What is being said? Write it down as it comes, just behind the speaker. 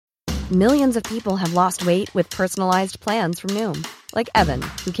Millions of people have lost weight with personalized plans from Noom. Like Evan,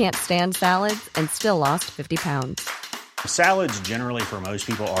 who can't stand salads and still lost 50 pounds. Salads generally for most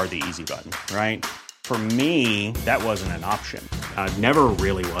people are the easy button, right? For me, that wasn't an option. I never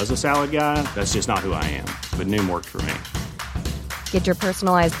really was a salad guy. That's just not who I am. But Noom worked for me. Get your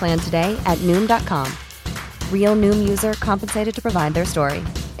personalized plan today at Noom.com. Real Noom user compensated to provide their story.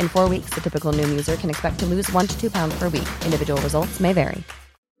 In 4 weeks, the typical Noom user can expect to lose 1 to 2 pounds per week. Individual results may vary.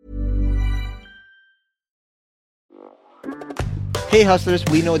 Hey hustlers,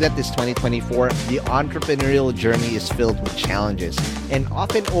 we know that this 2024, the entrepreneurial journey is filled with challenges. An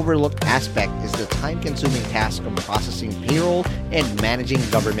often overlooked aspect is the time-consuming task of processing payroll and managing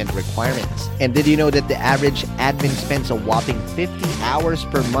government requirements. And did you know that the average admin spends a whopping 50 hours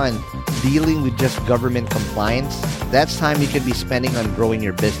per month dealing with just government compliance? That's time you could be spending on growing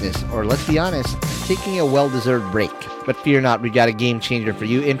your business, or let's be honest, taking a well-deserved break. But fear not, we got a game changer for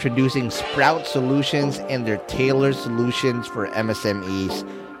you, introducing Sprout Solutions and their tailored solutions for MSMEs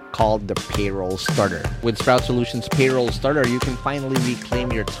called the Payroll Starter. With Sprout Solutions Payroll Starter, you can finally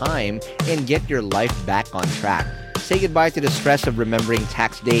reclaim your time and get your life back on track. Say goodbye to the stress of remembering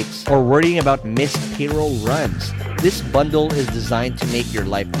tax dates or worrying about missed payroll runs. This bundle is designed to make your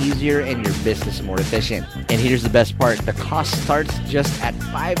life easier and your business more efficient. And here's the best part. The cost starts just at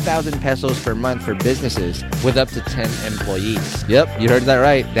 5,000 pesos per month for businesses with up to 10 employees. Yep, you heard that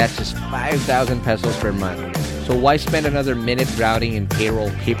right. That's just 5,000 pesos per month. So why spend another minute drowning in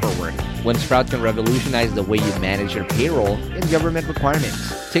payroll paperwork when Sprout can revolutionize the way you manage your payroll and government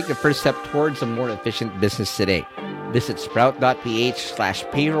requirements? Take the first step towards a more efficient business today. Visit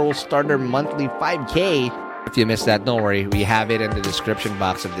sprout.ph/payroll starter monthly 5K. If you missed that, don't worry. We have it in the description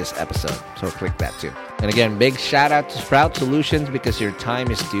box of this episode. So click that too. And again, big shout out to Sprout Solutions because your time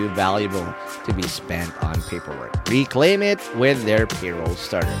is too valuable to be spent on paperwork. Reclaim it with their payroll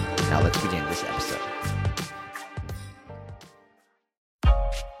starter. Now let's begin this episode.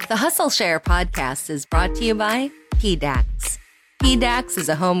 The Hustle Share podcast is brought to you by PDAX. PDAX is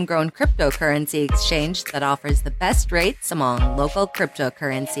a homegrown cryptocurrency exchange that offers the best rates among local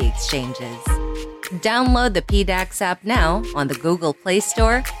cryptocurrency exchanges. Download the PDAX app now on the Google Play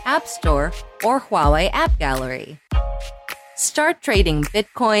Store, App Store, or Huawei App Gallery. Start trading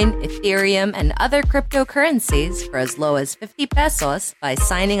Bitcoin, Ethereum, and other cryptocurrencies for as low as 50 pesos by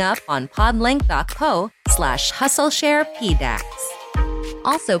signing up on podlink.co/hustlesharepdax.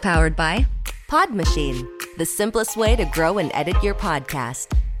 Also powered by Podmachine, the simplest way to grow and edit your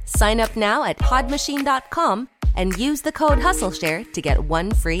podcast. Sign up now at podmachine.com and use the code HustleShare to get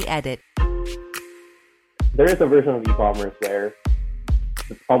one free edit. There is a version of e-commerce where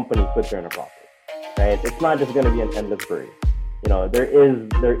the company could turn a profit, right? It's not just going to be an endless parade. You know, there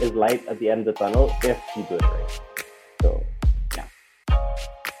is light at the end of the tunnel if you do it right. So, yeah.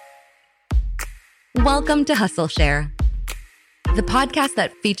 Welcome to Hustle Share, the podcast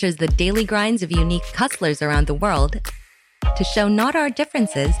that features the daily grinds of unique hustlers around the world to show not our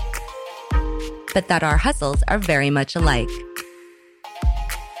differences, but that our hustles are very much alike.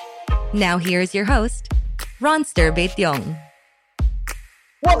 Now here's your host, Ronster Baetiong.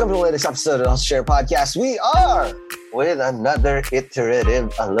 Welcome to the latest episode of the Hustle Share Podcast. We are with another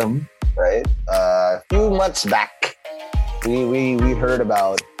iterative alum, right? A few months back, we heard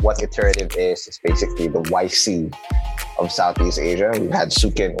about what iterative is. It's basically the YC of Southeast Asia. We've had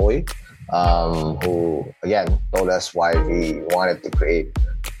Suken Uy, who again told us why we wanted to create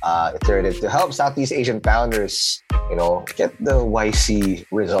iterative to help Southeast Asian founders, you know, get the YC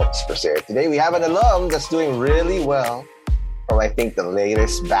results per se. Today we have an alum that's doing really well from I think the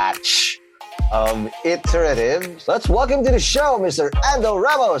latest batch of iterative. So let's welcome to the show, Mr. Ando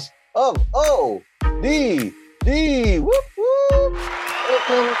Ramos of ODD. Whoop whoop!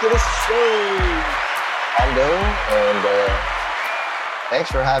 Welcome to the show, Ando, and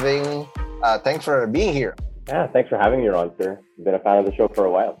thanks for being here. Yeah, thanks for having me, Ron, sir. I've been a fan of the show for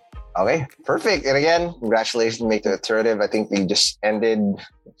a while. Okay, perfect. And again, congratulations, Make the Iterative. I think you just had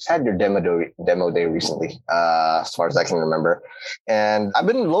your demo day recently, as far as I can remember. And I've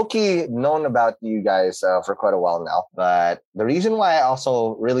been low-key known about you guys for quite a while now. But the reason why I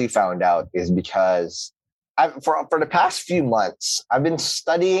also really found out is because for the past few months, I've been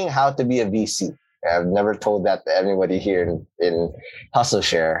studying how to be a VC. I've never told that to anybody here in Hustle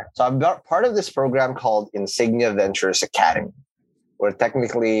Share. So I'm part of this program called Insignia Ventures Academy, where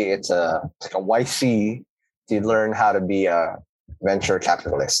technically it's like a YC to learn how to be a venture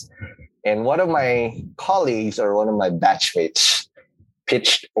capitalist. And one of my colleagues or one of my batchmates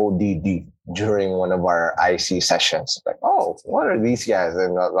pitched ODD during one of our IC sessions. Like, oh, what are these guys?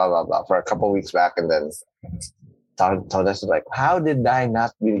 And blah, blah, blah, for a couple of weeks back. And then told us like, how did I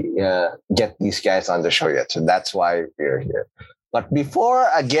not get these guys on the show yet? So that's why we're here. But before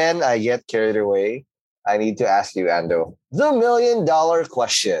again I get carried away, I need to ask you, Ando, the $1 million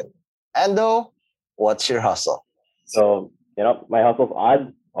question. Ando, what's your hustle? So, my hustle's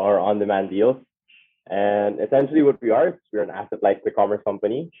Odd, or on-demand deals. And essentially what we are is we're an asset-light quick commerce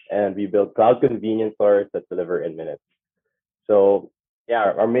company, and we build cloud convenience stores that deliver in minutes. So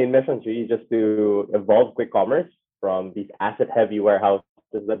yeah, our main mission is really just to evolve quick commerce from these asset-heavy warehouses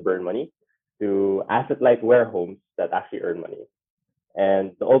that burn money to asset-light warehomes that actually earn money.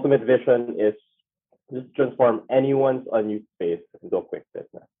 And the ultimate vision is just transform anyone's unused space into a quick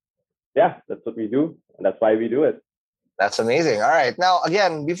business. Yeah, that's what we do, and that's why we do it. That's amazing. All right. Now,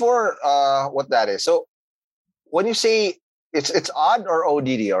 again, before what that is. So when you say it's Odd or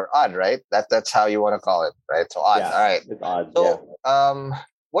ODD or Odd, right? That's how you want to call it, right? So Odd. Yeah, all right. It's Odd. So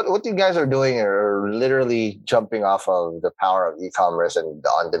what you guys are doing are literally jumping off of the power of e-commerce and the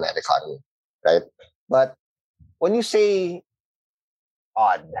on-demand economy, right? But when you say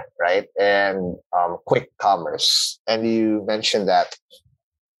Odd, right, and quick commerce, and you mentioned that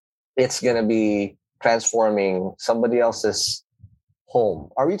it's gonna be transforming somebody else's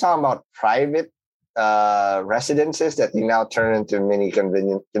home. Are we talking about private residences that you now turn into mini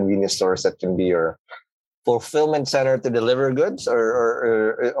convenience stores that can be your fulfillment center to deliver goods,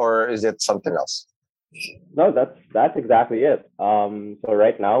 or is it something else? No, that's exactly it. So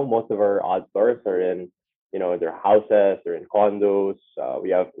right now, most of our Odd stores are in, their houses, they're in condos.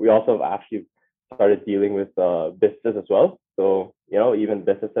 We also have actually started dealing with businesses as well. So, even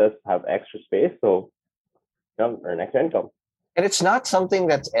businesses have extra space, so earn extra income. And it's not something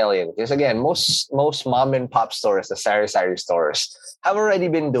that's alien, because again, most mom and pop stores, the sari-sari stores, have already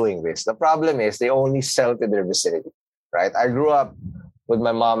been doing this. The problem is they only sell to their vicinity, right? I grew up with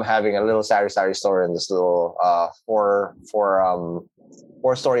my mom having a little sari-sari store in this little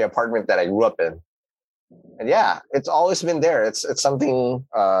four-story apartment that I grew up in. And yeah, it's always been there. It's something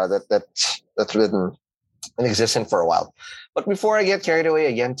that's been in existence for a while. But before I get carried away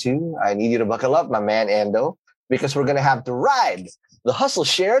again too, I need you to buckle up, my man Ando, because we're gonna have to ride the Hustle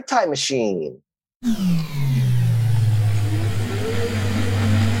Share Time Machine.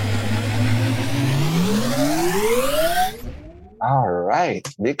 All right,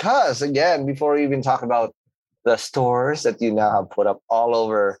 because again, before we even talk about the stores that you now have put up all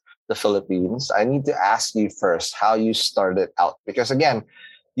over the Philippines, I need to ask you first how you started out. Because again,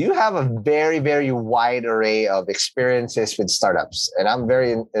 you have a very, very wide array of experiences with startups, and I'm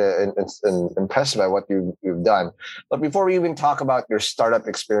very impressed by what you've done. But before we even talk about your startup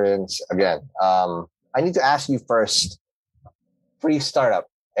experience, again, I need to ask you first, pre-startup,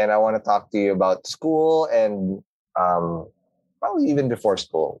 and I want to talk to you about school and probably even before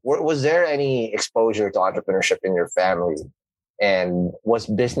school. Was there any exposure to entrepreneurship in your family? And was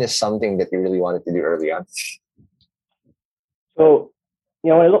business something that you really wanted to do early on? So,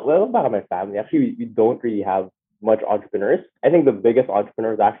 when I look back at my family, actually, we don't really have much entrepreneurs. I think the biggest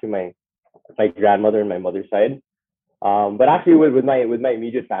entrepreneur is actually my grandmother and my mother's side. But actually, with my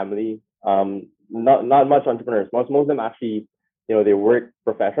immediate family, not much entrepreneurs. Most of them actually, they work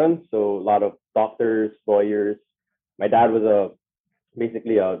professions. So a lot of doctors, lawyers. My dad was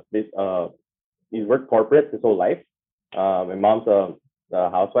he's worked corporate his whole life. My mom's a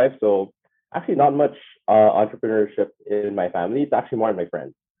housewife, so actually not much entrepreneurship in my family. It's actually more in my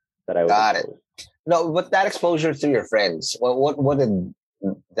friends that I was Got exposed. it. No, but that exposure to your friends, what did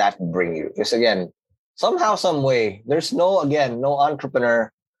that bring you? Because again, somehow, some way, there's no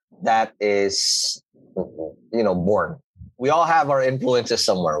entrepreneur that is, born. We all have our influences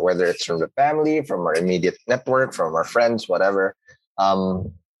somewhere, whether it's from the family, from our immediate network, from our friends, whatever. How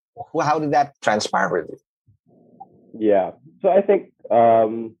did that transpire with you? Yeah. So I think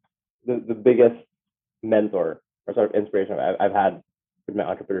the biggest mentor or sort of inspiration I've had with my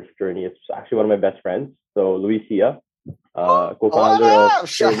entrepreneurship journey is actually one of my best friends. So Luis Sia, co-founder of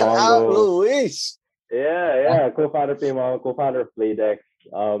Shout out, Luis. Yeah, co-founder of Paymongo, co-founder of Playdex.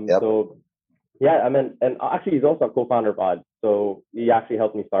 Yep. So yeah, and actually he's also a co-founder of Odd. So he actually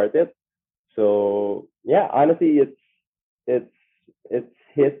helped me start it. So yeah, honestly, it's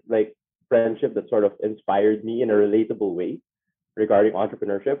his like friendship that sort of inspired me in a relatable way regarding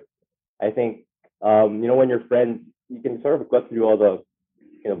entrepreneurship. I think when you're friends, you can sort of cut through all the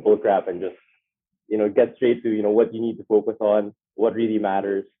bull crap and just get straight to what you need to focus on, what really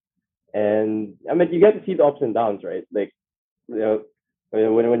matters. And I mean, you get to see the ups and downs, right? Like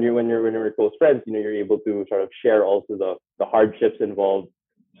when you're close friends, you're able to sort of share also the hardships involved.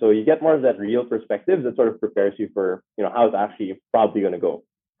 So you get more of that real perspective that sort of prepares you for how it's actually probably going to go.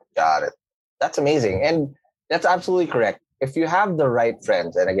 Got it. That's amazing. And That's absolutely correct. If you have the right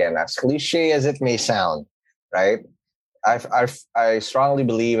friends, and again, as cliche as it may sound, right? I strongly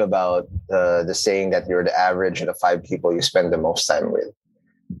believe about the saying that you're the average of the 5 people you spend the most time with,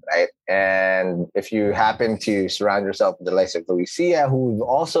 right? And if you happen to surround yourself with the likes of Lucia, who we've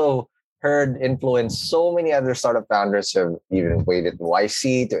also heard influence so many other startup founders who have even waded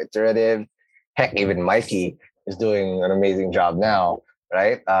YC to Iterative. Heck, even Mikey is doing an amazing job now,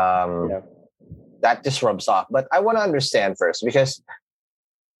 right? That just rubs off. But I want to understand first, because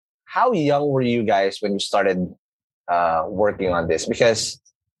how young were you guys when you started working on this? Because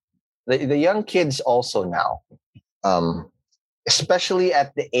the young kids also now, especially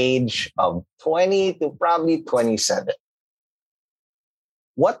at the age of 20 to probably 27,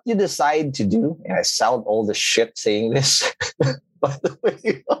 what you decide to do, and I sound old as shit saying this, by the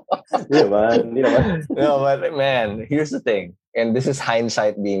way. No, but man, here's the thing, and this is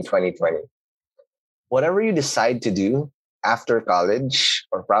hindsight being 2020. Whatever you decide to do after college,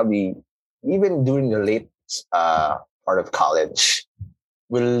 or probably even during the late part of college,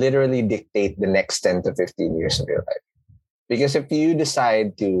 will literally dictate the next 10 to 15 years of your life. Because if you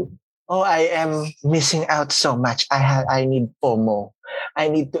decide to, I am missing out so much. I need FOMO. I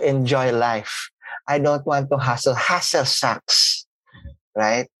need to enjoy life. I don't want to hustle. Hustle sucks,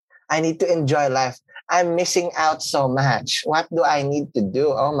 right? I need to enjoy life. I'm missing out so much. What do I need to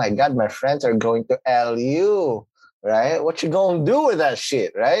do? Oh my God, my friends are going to LU, right? What you gonna do with that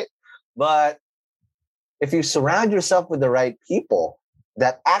shit, right? But if you surround yourself with the right people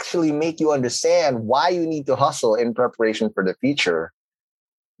that actually make you understand why you need to hustle in preparation for the future,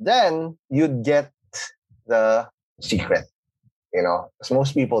 then you'd get the secret, because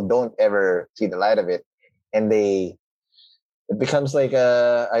most people don't ever see the light of it, and it becomes like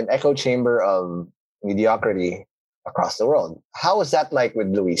an echo chamber of mediocrity across the world. How was that like with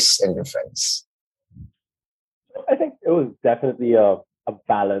Luis and your friends? I think it was definitely a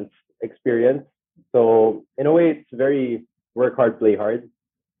balanced experience. So in a way, it's very work hard, play hard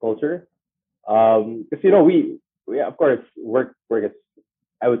culture. Because we of course work is,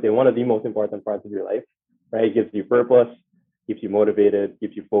 I would say, one of the most important parts of your life, right? It gives you purpose, keeps you motivated,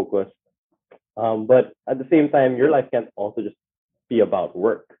 keeps you focused. But at the same time, your life can't also just be about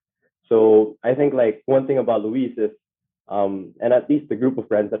work. So I think like one thing about Luis is, and at least the group of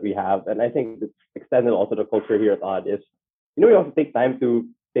friends that we have, and I think it's extended also to culture here at Odd, is, we also take time to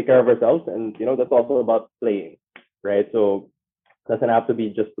take care of ourselves, and that's also about playing, right? So it doesn't have to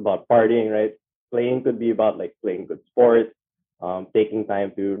be just about partying, right? Playing could be about like playing good sports, taking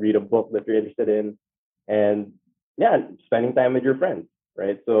time to read a book that you're interested in, and spending time with your friends,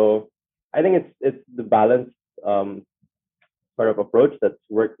 right? So I think it's the balanced sort of approach that's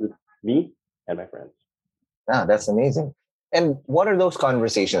worked with me and my friends. That's amazing. And what are those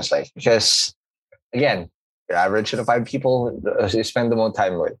conversations like? Because again, your average of the 5 people you spend the most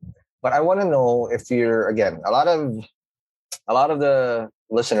time with. But I want to know if you're, again, a lot of the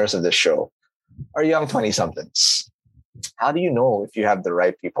listeners of this show are young 20-somethings. How do you know if you have the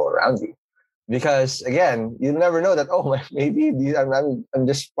right people around you? Because again, you never know that, maybe I'm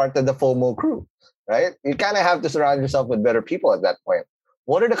just part of the FOMO crew, right? You kind of have to surround yourself with better people at that point.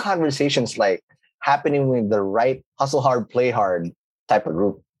 What are the conversations like happening with the right hustle hard, play hard type of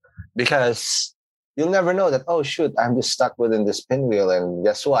group? Because you'll never know that, I'm just stuck within this pinwheel. And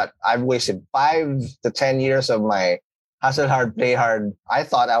guess what? I've wasted 5 to 10 years of my hustle hard, play hard I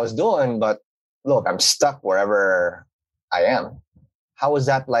thought I was doing, but look, I'm stuck wherever I am. How was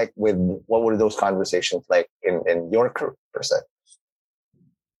that like what were those conversations like in your crew, per se?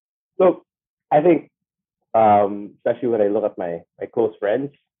 So I think, especially when I look at my close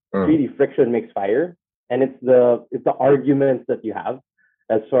friends, really friction makes fire. And it's the arguments that you have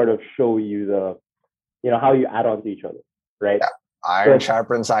that sort of show you how you add on to each other, right? Yeah. Iron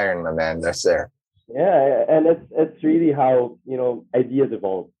sharpens iron, my man. That's there. Yeah, and it's really how ideas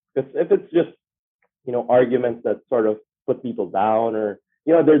evolve. Because if it's just arguments that sort of put people down, or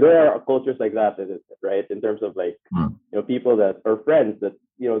there are cultures like that, right? In terms of like people that are friends that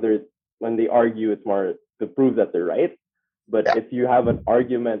there's, when they argue, it's more to prove that they're right. But if you have an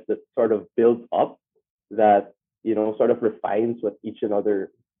argument that sort of builds up, that sort of refines what each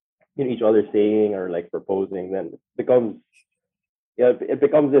other saying or like proposing, then it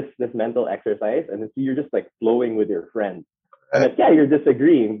becomes this mental exercise, and you're just like flowing with your friends. And you're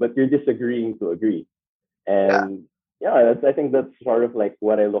disagreeing, but you're disagreeing to agree. And I think that's sort of like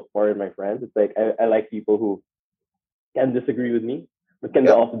what I look for in my friends. It's like I like people who can disagree with me, but can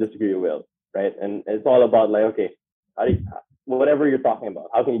also disagree with, right? And it's all about like, okay, whatever you're talking about,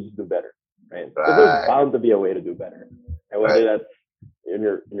 how can you just do better, right? So there's bound to be a way to do better, and whether that's in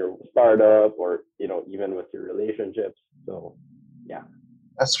your startup, or even with your relationships. So yeah.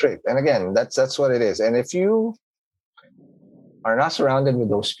 That's great. And again, that's what it is. And if you are not surrounded with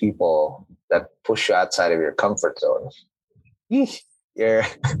those people that push you outside of your comfort zone, you're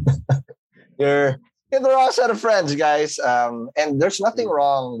you're in the wrong set of friends, guys. And there's nothing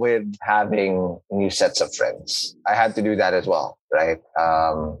wrong with having new sets of friends. I had to do that as well, right?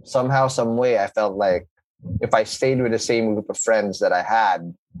 Somehow, some way, I felt like if I stayed with the same group of friends that I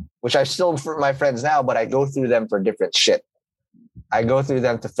had, which I still for my friends now, but I go through them for different shit. I go through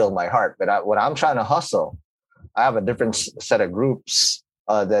them to fill my heart. But when I'm trying to hustle, I have a different set of groups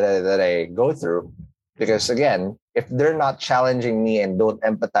that I go through. Because again, if they're not challenging me and don't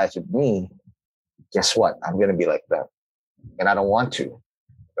empathize with me, guess what? I'm going to be like them. And I don't want to,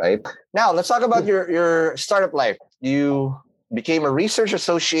 right? Now, let's talk about your startup life. You became a research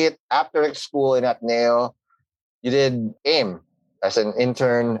associate after school in Ateneo. You did AIM as an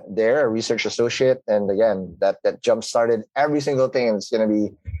intern there, a research associate. And again, that jump-started every single thing. And it's going to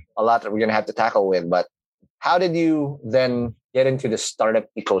be a lot that we're going to have to tackle with. But how did you then get into the startup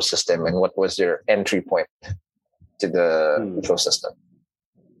ecosystem, and what was your entry point to the ecosystem?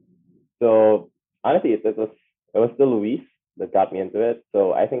 So honestly, it was still Luis that got me into it.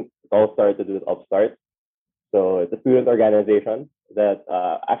 So I think it all started to do with Upstart. So it's a student organization that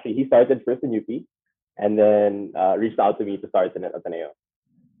actually he started first in UP, and then reached out to me to start in Ateneo.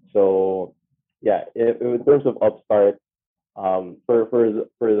 So yeah, in terms of Upstart, for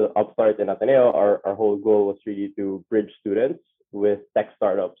the Upstart in Ateneo, our whole goal was really to bridge students with tech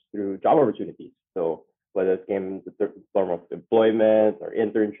startups through job opportunities. So whether it came in the form of employment or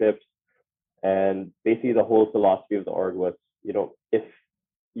internships, and basically the whole philosophy of the org was, if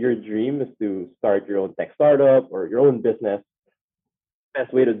your dream is to start your own tech startup or your own business, the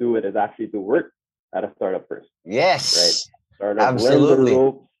best way to do it is actually to work at a startup first. Yes, right. Startup, absolutely. learn the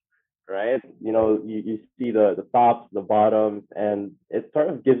ropes, right? You see the tops, the bottoms, and it sort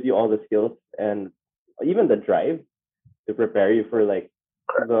of gives you all the skills and even the drive to prepare you for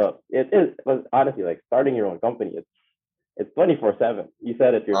honestly, like starting your own company. It's 24/7. You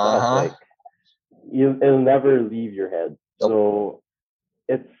said it yourself, like it'll never leave your head. Nope. So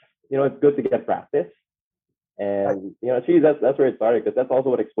it's good to get practice. And actually that's where it started, because that's also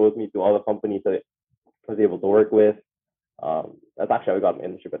what exposed me to all the companies that I was able to work with. That's actually how I got my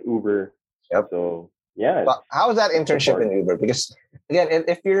internship at Uber. Yep. So yeah. But how was that internship in Uber? Because again,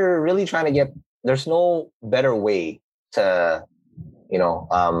 if you're really trying to there's no better way to,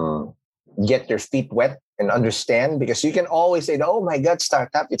 get your feet wet and understand, because you can always say, oh my God,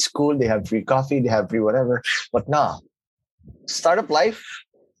 startup, it's cool. They have free coffee, they have free whatever. But no, startup life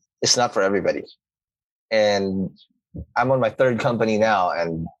is not for everybody. And I'm on my third company now.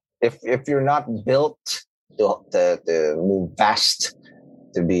 And if you're not built to move fast,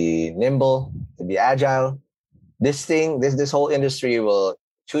 to be nimble, to be agile, this whole industry will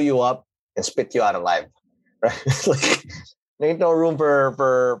chew you up and spit you out alive, right? Like, there ain't no room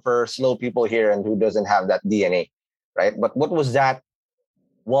for slow people here and who doesn't have that DNA, right? But what was that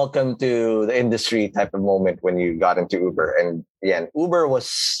welcome to the industry type of moment when you got into Uber? And again, Uber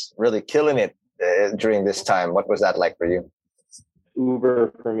was really killing it during this time. What was that like for you?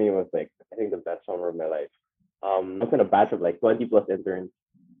 Uber for me was I think the best summer of my life. I was in a batch of 20 plus interns,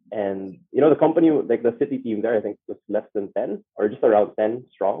 and the company, the city team there, I think was less than 10 or just around 10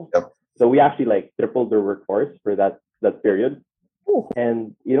 strong. Yep. So we actually tripled their workforce for that period. Ooh.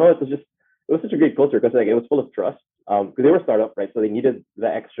 And it was such a great culture, because it was full of trust, because they were a startup, right? So they needed the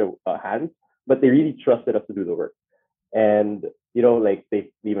extra hands, but they really trusted us to do the work. And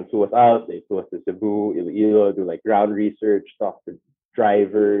they even flew us out. They flew us to Cebu, Iloilo, do ground research, talk to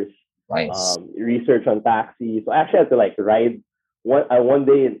drivers, nice. Research on taxis. So I actually had to ride one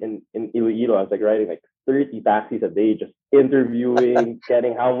day in Iloilo. I was riding 30 taxis a day, just interviewing,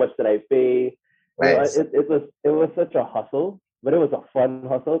 getting how much did I pay. Nice. It was such a hustle, but it was a fun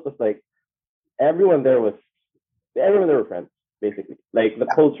hustle. It was everyone there were friends, basically. The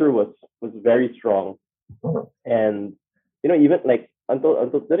culture was very strong. And even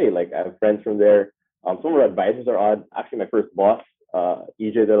until today, I have friends from there. Some of our advisors are on. Actually, my first boss,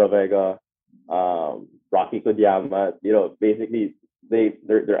 EJ De La Vega, Rocky Kodiyama, basically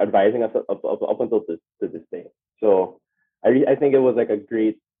they're advising us up until to this day. So I think it was a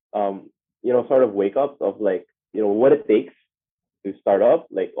great sort of wake up of what it takes to start up,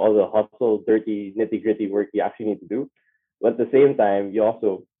 all the hustle, dirty, nitty gritty work you actually need to do. But at the same time, you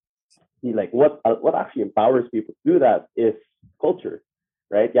also see what actually empowers people to do that is culture,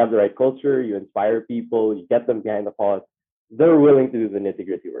 right? You have the right culture, you inspire people, you get them behind the cause. They're willing to do the nitty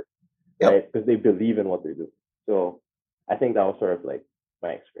gritty work, right? Because they believe in what they're doing. So I think that was sort of my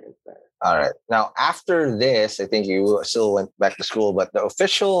experience there. All right. Now, after this, I think you still went back to school, but the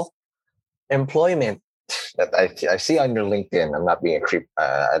official employment that I see on your LinkedIn, I'm not being a creep.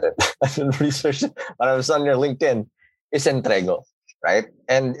 I didn't research it, but I was on your LinkedIn, is Entrego, right?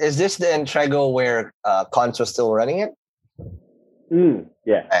 And is this the Entrego where Cons was still running it?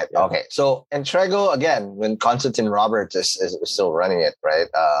 Yeah. Right. Yeah. Okay. So Entrego, again, when Constantine Roberts is still running it, right?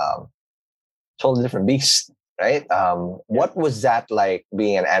 Totally different beast, right? What was that like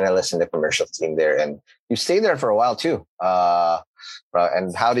being an analyst in the commercial team there? And you stayed there for a while too.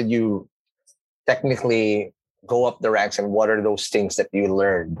 And how did you technically go up the ranks, and what are those things that you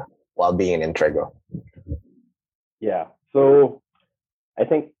learned while being in Entrego? Yeah. So I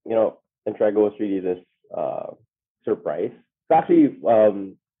think, Entrego was really this surprise. It's actually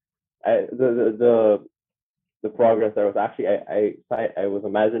the progress there was actually I was a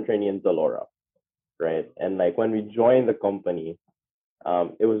management trainee in Zalora, right? And like when we joined the company,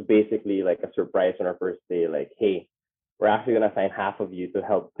 it was basically like a surprise on our first day, like, hey, we're actually gonna assign half of you to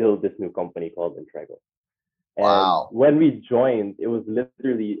help build this new company called Entrego. And Wow. when we joined, it was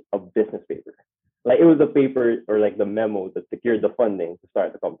literally a business paper. Like it was a paper or like the memo that secured the funding to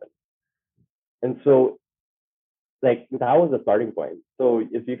start the company. And so like that was the starting point. So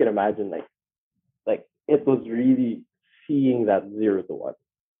if you can imagine, like it was really seeing that 0 to 1.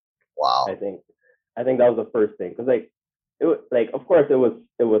 Wow. I think that was the first thing, because like it was like, of course it was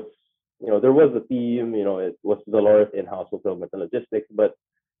there was a team, it was Zalora's in-house fulfillment and logistics, but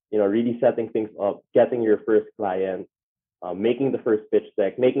really setting things up, getting your first client, making the first pitch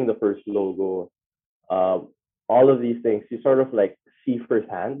deck, making the first logo, all of these things you sort of like see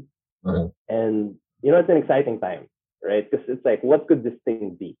firsthand. Mm-hmm. And it's an exciting time, right? Because it's like, what could this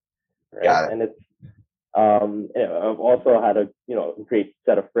thing be, right? Got it. And it's I've also had a great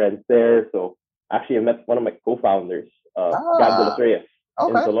set of friends there. So actually, I met one of my co-founders, Gab de los Reyes,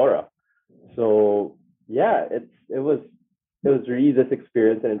 in Zalora. So yeah, it was really this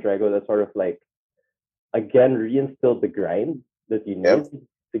experience in Entrego that sort of like again reinstilled the grind that you need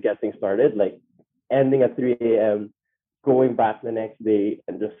to get things started. Like ending at 3 a.m., going back the next day,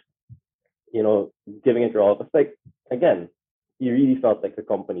 and just giving it your all. It's like, again, you really felt like the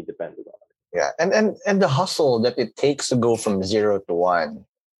company depended on it. Yeah, and the hustle that it takes to go from 0 to 1,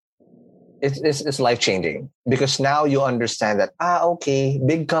 it's life changing, because now you understand that okay,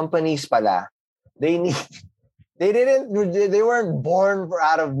 big companies pala, they weren't born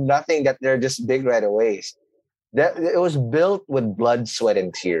out of nothing, that they're just big right away. That it was built with blood, sweat,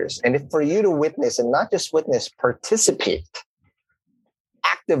 and tears. And if for you to witness, and not just witness, participate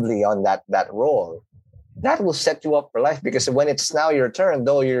actively on that role, that will set you up for life. Because when it's now your turn,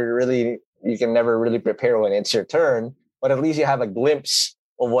 though you can never really prepare when it's your turn, but at least you have a glimpse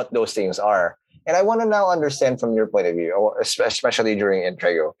of what those things are. And I want to now understand from your point of view, especially during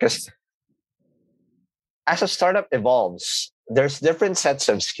Entrego, because as a startup evolves, there's different sets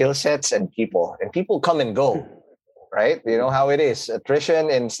of skill sets and people come and go, right? You know how it is. Attrition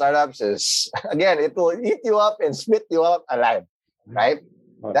in startups is, again, it will eat you up and spit you up alive, right?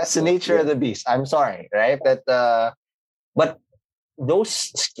 That's the nature of the beast. I'm sorry, right? But those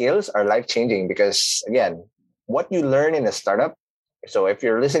skills are life-changing, because, again, what you learn in a startup. So if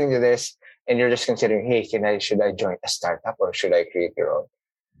you're listening to this and you're just considering, hey, should I join a startup or should I create your own?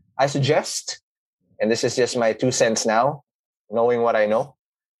 I suggest, and this is just my 2 cents now, knowing what I know,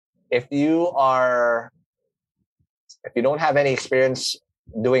 if you don't have any experience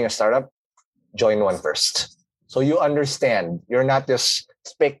doing a startup, join one first. So you understand, you're not just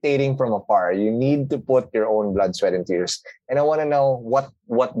spectating from afar. You need to put your own blood, sweat, and tears. And I want to know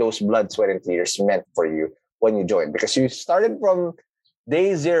what those blood, sweat, and tears meant for you when you joined. Because you started from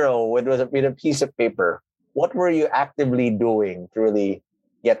day 0 with a piece of paper. What were you actively doing to really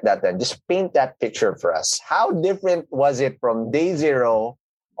get that done? Just paint that picture for us. How different was it from day 0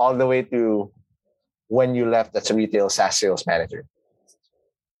 all the way to when you left as a retail SaaS sales manager?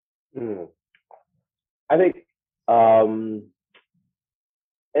 I think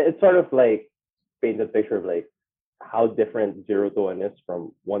it's sort of like paint a picture of like how different 0 to 1 is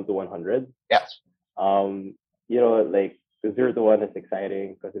from 1 to 100. Yes. Like the 0 to 1 is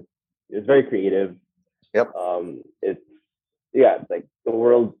exciting because it's very creative. Yep. It's like the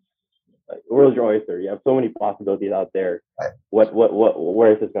world's your oyster. You have so many possibilities out there. Right.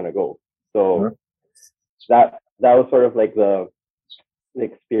 Where is this gonna go? So that was sort of like the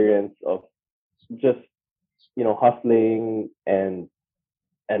experience of just hustling and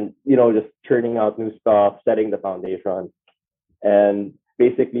just churning out new stuff, setting the foundation, and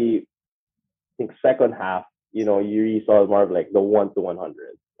basically I think second half you really saw more of like the 1 to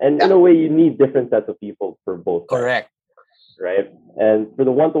 100, and in a way you need different sets of people for both. Correct. right? And for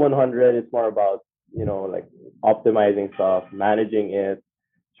the 1 to 100, it's more about, like optimizing stuff, managing it,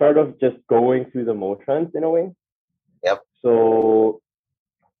 sort of just going through the motions in a way. Yep. So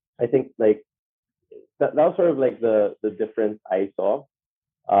I think like that was sort of like the difference I saw.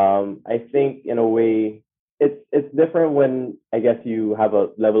 I think in a way it's different when I guess you have a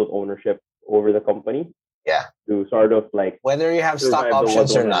level of ownership over the company Yeah. to sort of like Whether you have stock survive the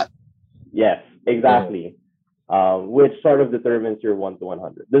options or 1 to 100. not. Yes, exactly. Which sort of determines your 1 to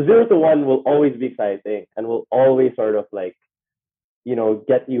 100. The 0 to 1 will always be exciting and will always sort of like,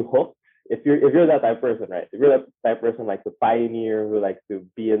 get you hooked. If you're that type of person, right? If you're that type of person like to pioneer, who likes to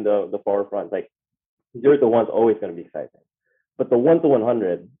be in the forefront, like 0 to 1 is always going to be exciting. But the 1 to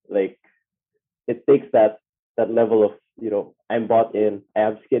 100, like it takes that level of, I'm bought in, I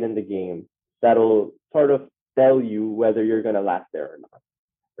have skin in the game. That'll sort of tell you whether you're gonna last there or not,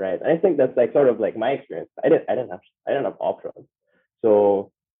 right? And I think that's like sort of like my experience. I didn't have options,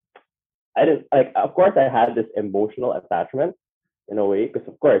 so I didn't like. Of course, I had this emotional attachment in a way because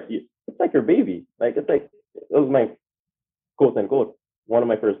of course it's like your baby. Like it's like it was my quote unquote one of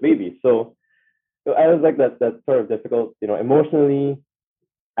my first babies. So I was like that's sort of difficult, emotionally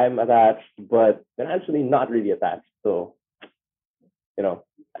I'm attached, but financially not really attached. So,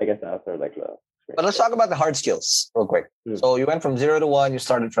 I guess that was sort of like the But let's experience. talk about the hard skills real quick. So you went from 0 to 1, you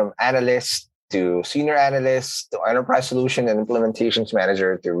started from analyst to senior analyst to enterprise solution and implementations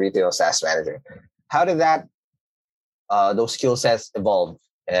manager to retail SaaS manager. How did those skill sets evolve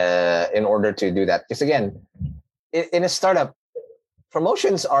in order to do that? Because again, in a startup,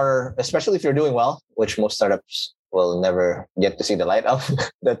 promotions are, especially if you're doing well, which most startups will never get to see the light of.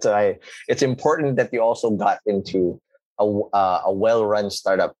 That's why it's important that you also got into a well-run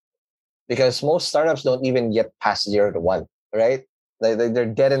startup, because most startups don't even get past 0 to 1, right? They're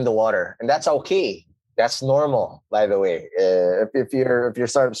dead in the water, and that's okay. That's normal, by the way. If your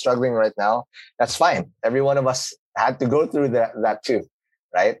startup struggling right now, that's fine. Every one of us had to go through that too,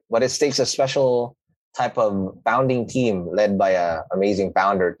 right? But it takes a special type of founding team led by an amazing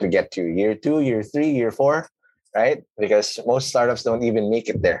founder to get to year 2, year 3, year 4, right? Because most startups don't even make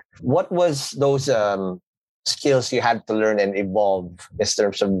it there. What was those skills you had to learn and evolve in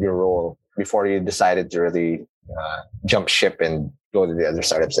terms of your role before you decided to really jump ship and go to the other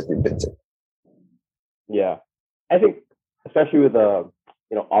startups that you've been to? Yeah, I think especially with a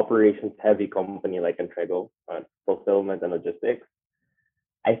operations heavy company like Entrego, fulfillment and logistics,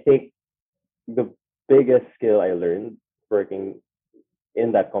 I think the biggest skill I learned working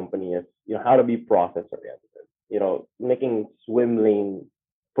in that company is how to be process oriented. Making swim lane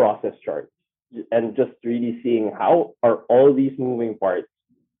process charts and just really seeing how are all these moving parts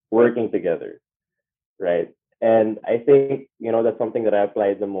working together, right? And I think that's something that I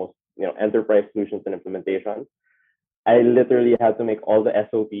applied the most. Enterprise solutions and implementation. I literally had to make all the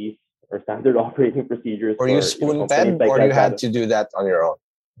SOPs or standard operating procedures. Were you spoon fed, like or you had that. to do that on your own?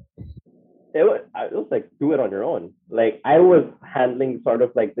 It was like do it on your own. Like I was handling sort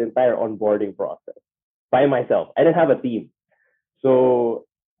of like the entire onboarding process by myself. I didn't have a team, so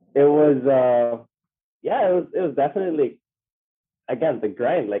it was it was definitely again the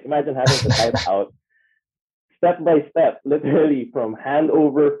grind. Like imagine having to type out step by step, literally from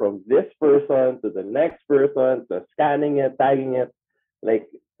handover from this person to the next person to scanning it, tagging it, like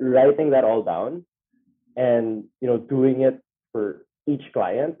writing that all down, and doing it for each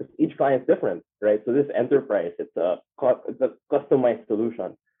client. Each client's different, right? So this enterprise, it's a customized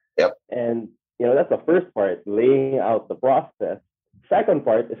solution. Yep. And that's the first part, laying out the process. Second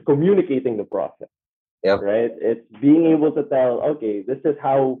part is communicating the process. Yep. Right? It's being able to tell, okay, let's say,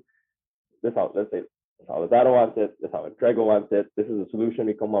 let's say, this is how Lazada wants it, this is how Entrego wants it, this is the solution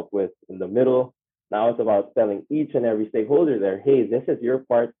we come up with in the middle. Now it's about telling each and every stakeholder there, hey, this is your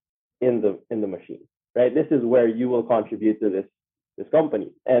part in the machine, right? This is where you will contribute to this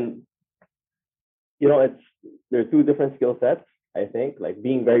company. And there are two different skill sets, I think, like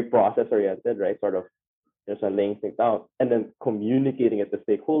being very process oriented, right? Sort of just laying things out and then communicating it to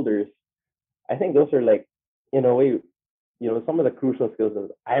stakeholders. I think those are like, in a way, some of the crucial skills that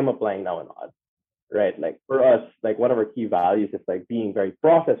I'm applying now in Odds, right? Like for us, like one of our key values is like being very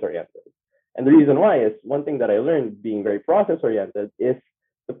process oriented. And the reason why is one thing that I learned being very process oriented is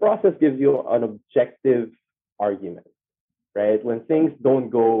the process gives you an objective argument, right? When things don't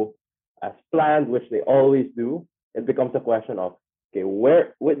go as planned, which they always do, it becomes a question of, okay,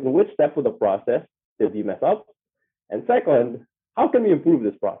 which step of the process did we mess up? And second, how can we improve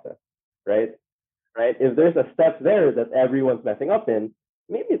this process, right? Right? If there's a step there that everyone's messing up in,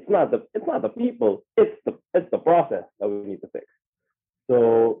 maybe it's not the people, it's the process that we need to fix.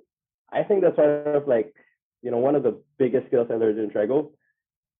 So I think that's sort of like one of the biggest skills I learned in Trego.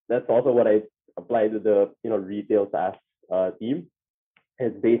 That's also what I applied to the retail SaaS team.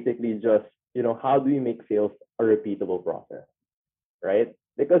 It's basically just how do you make sales a repeatable process, right?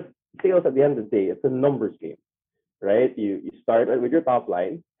 Because sales at the end of the day, it's a numbers game, right? You start with your top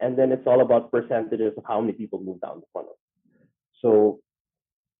line, and then it's all about percentages of how many people move down the funnel. So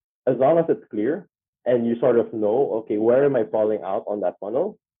as long as it's clear and you sort of know, okay, where am I falling out on that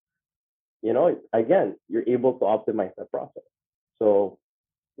funnel? Again, you're able to optimize that process. So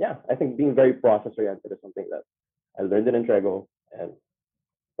yeah, I think being very process oriented is something that I learned it in Trego and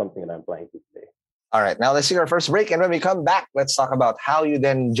something that I'm applying to today. All right, now let's take our first break. And when we come back, let's talk about how you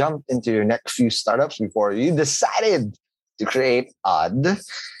then jumped into your next few startups before you decided to create Odd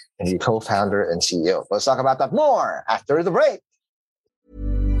and you co-founder and CEO. Let's talk about that more after the break.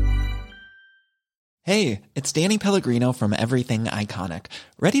 Hey, it's Danny Pellegrino from Everything Iconic.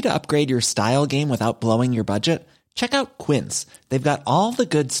 Ready to upgrade your style game without blowing your budget? Check out Quince. They've got all the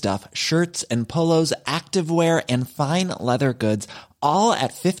good stuff, shirts and polos, activewear, and fine leather goods, all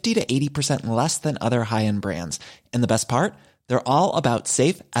at 50 to 80% less than other high-end brands. And the best part? They're all about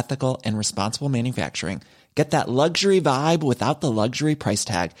safe, ethical, and responsible manufacturing. Get that luxury vibe without the luxury price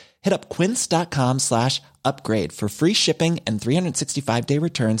tag. Hit up quince.com/upgrade for free shipping and 365-day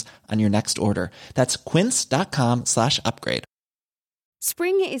returns on your next order. That's quince.com/upgrade.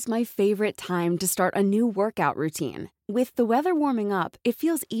 Spring is my favorite time to start a new workout routine. With the weather warming up, it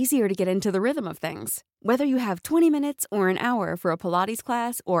feels easier to get into the rhythm of things. Whether you have 20 minutes or an hour for a Pilates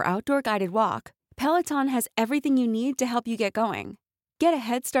class or outdoor guided walk, Peloton has everything you need to help you get going. Get a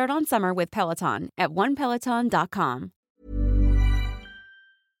head start on summer with Peloton at onepeloton.com.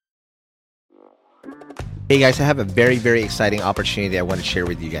 Hey guys, I have a very, very exciting opportunity I want to share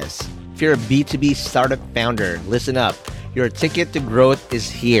with you guys. If you're a B2B startup founder, listen up. Your ticket to growth is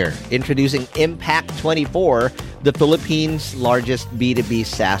here. Introducing Impact 24, the Philippines' largest B2B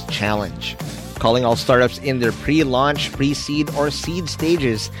SaaS challenge. Calling all startups in their pre-launch, pre-seed, or seed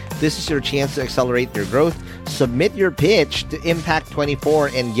stages, this is your chance to accelerate your growth. Submit your pitch to Impact 24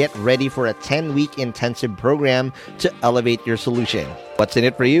 and get ready for a 10-week intensive program to elevate your solution. What's in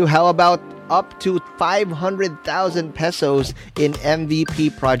it for you? How about up to 500,000 pesos in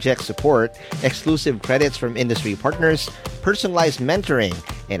MVP project support, exclusive credits from industry partners, personalized mentoring,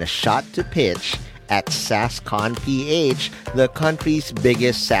 and a shot to pitch at SaaSCon PH, the country's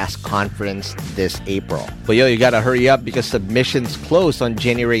biggest SaaS conference this April. But you gotta hurry up because submissions close on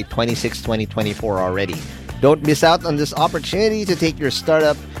January 26, 2024 already. Don't miss out on this opportunity to take your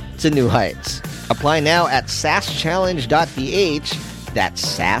startup to new heights. Apply now at SaaSchallenge.ph.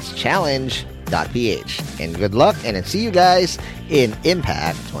 That's SaaSchallenge.ph. And good luck, and I'll see you guys in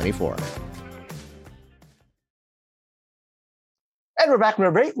Impact 24. And we're back from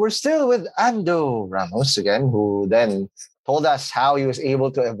our break. We're still with Ando Ramos again, who then told us how he was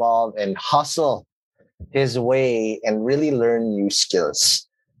able to evolve and hustle his way and really learn new skills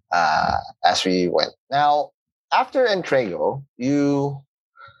as we went. Now, after Entrego, you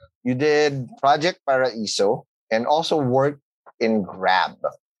did Project Paraiso and also worked in Grab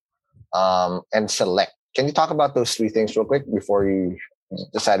and Select. Can you talk about those three things real quick before you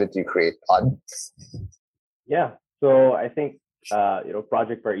decided to create Odd? Yeah. So I think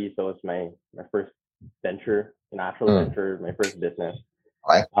Project Paraiso is my first venture, an actual venture, my first business.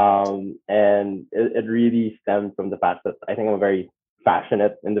 Right. And it really stemmed from the fact that I think I'm a very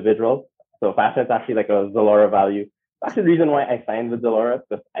passionate individual. So passion is actually like a Zalora value. That's the reason why I signed with Zalora,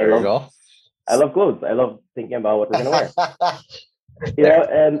 because I love clothes. I love thinking about what we're gonna wear.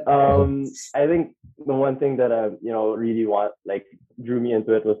 And I think the one thing that really drew me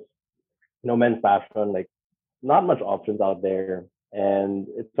into it was men's fashion. Like, not much options out there, and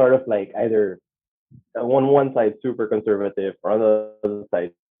it's sort of like either on one side super conservative or on the other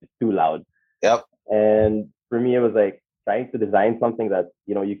side too loud. Yep. And for me, it was like trying to design something that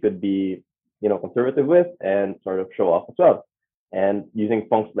you could be conservative with and sort of show off as well, and using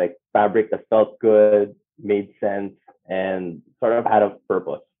funks like fabric that felt good, made sense, and sort of had a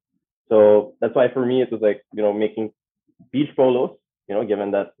purpose. So that's why for me it was like making beach polos, given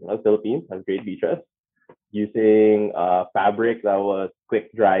that the Philippines has great beaches, using fabric that was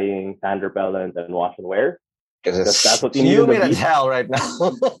quick drying, sand repellent, and wash and wear. Because that's what you need. Humid as hell right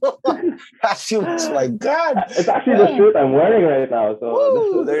now. That's humid. My God. It's actually the shirt I'm wearing right now.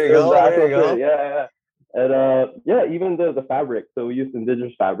 So there you go. There you go. Yeah. And even the fabric. So we used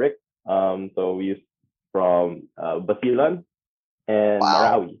indigenous fabric. So we used from Basilan and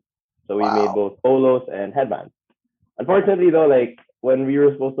Marawi. So we made both polos and headbands. Unfortunately, though, like when we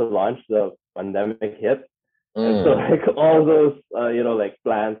were supposed to launch, the pandemic hit. And so like all those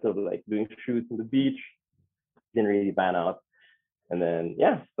plans of like doing shoots on the beach didn't really pan out. And then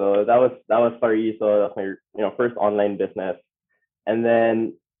so that was Pariso. That's my first online business. And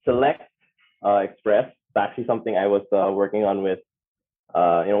then Select Express. It's actually something I was working on with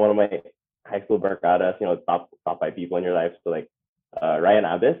one of my high school barcadas, top 5 people in your life. So like Ryan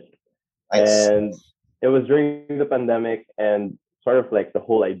Abbas. Nice. And it was during the pandemic, and sort of like the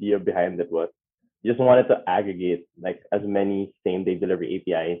whole idea behind it was you just wanted to aggregate like as many same day delivery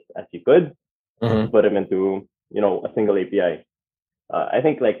APIs as you could, put them into a single API. I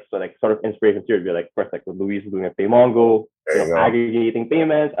think sort of inspiration here would be like, of course, like with Luis doing a PayMongo, aggregating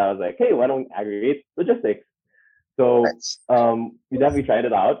payments. I was like, hey, why don't we aggregate logistics? So we definitely tried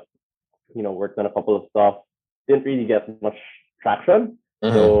it out. Worked on a couple of stuff. Didn't really get much traction.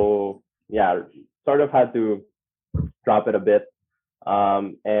 So sort of had to drop it a bit.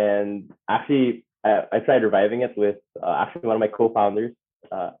 And actually, I tried reviving it with actually one of my co-founders,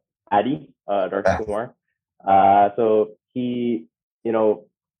 Adi Darsh Kumar. So he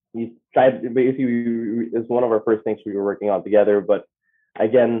tried, basically it's one of our first things we were working on together. But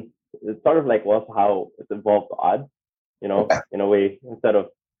again, it's sort of like was how it evolved to Odd, in a way, instead of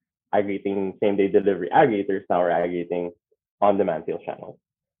aggregating same day delivery aggregators, now we're aggregating on-demand sales channels.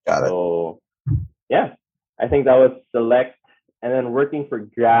 Got it. So I think that was Select. And then working for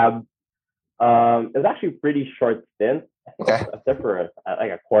Grab, it's actually pretty short stint, except for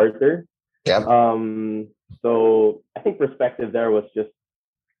like a quarter. Yep. So I think perspective there was just,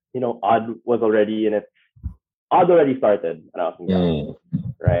 Odd was already in it. Odd already started when I was in Grab,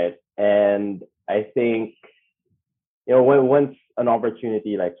 right? And I think, once an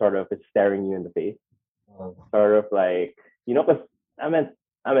opportunity like sort of is staring you in the face, sort of like, because I meant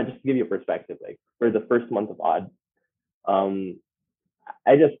just to give you a perspective, like for the first month of Odd,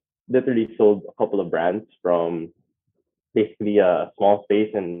 I just literally sold a couple of brands from basically a small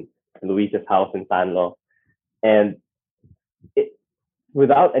space in Luis's house in Sanlo. And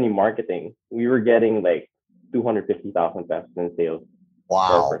without any marketing, we were getting like 250,000 pesos in sales for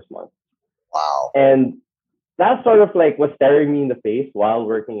our first month. Wow. And that sort of like was staring me in the face while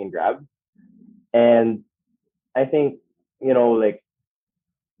working in Grab. And I think, like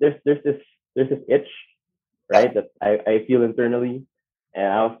there's this itch, right, that I feel internally. And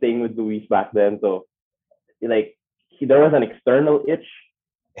I was staying with Luis back then. So like there was an external itch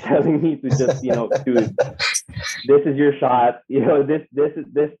telling me to just, dude, this is your shot.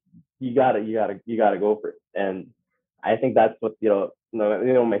 This you gotta go for it. And I think that's what,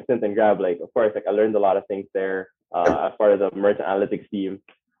 my stint in Grab, like, of course, like I learned a lot of things there as part of the merchant analytics team.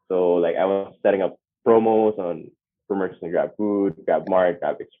 So like I was setting up promos for merchants in Grab Food, Grab Mart,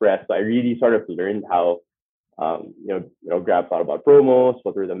 Grab Express. So I really sort of learned how, Grab thought about promos,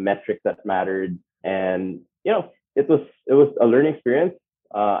 what were the metrics that mattered. And, it was a learning experience.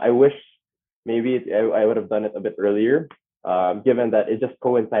 I wish maybe I would have done it a bit earlier, given that it just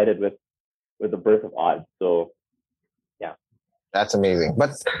coincided with the birth of Odd. So, yeah. That's amazing.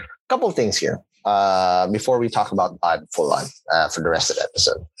 But a couple of things here before we talk about Odd full on for the rest of the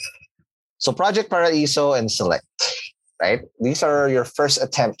episode. So Project Paraiso and Select, right? These are your first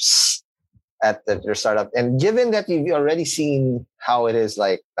attempts at your startup. And given that you've already seen how it is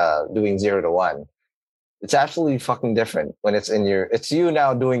like doing 0 to 1, it's absolutely fucking different when it's you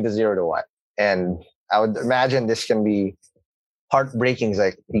now doing the 0 to 1. And I would imagine this can be heartbreaking,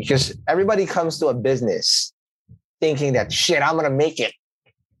 like, because everybody comes to a business thinking that shit, I'm going to make it.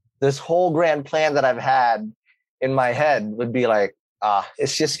 This whole grand plan that I've had in my head would be like,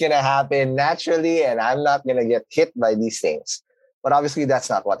 it's just going to happen naturally and I'm not going to get hit by these things. But obviously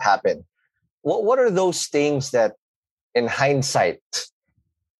that's not what happened. What are those things that in hindsight,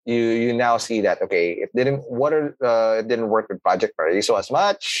 you now see that, okay, it didn't work with Project Paraiso as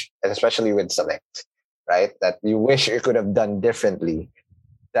much, and especially with Select, right? That you wish you could have done differently.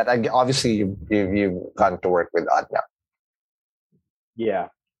 That obviously you've gone to work with Odd now. Yeah.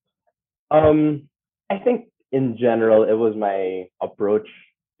 I think in general, it was my approach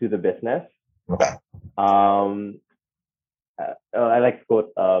to the business. Okay. I like to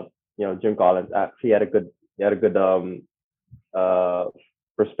quote, Jim Collins. He had a good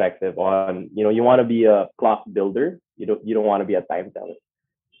perspective on, you want to be a clock builder. You don't want to be a time teller.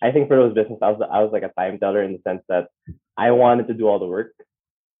 I think for those businesses, I was like a time teller in the sense that I wanted to do all the work.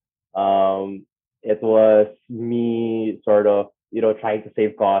 It was me sort of, trying to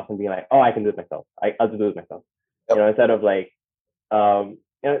save costs and being like, oh, I can do it myself. I'll just do it myself. Yep. Instead of like, and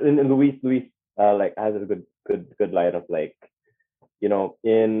Luis like has a good line of like,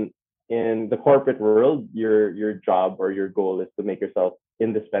 in the corporate world, your job or your goal is to make yourself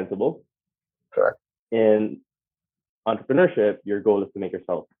indispensable. Correct. In entrepreneurship, your goal is to make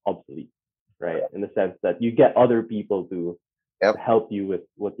yourself obsolete, right? In the sense that you get other people to help you with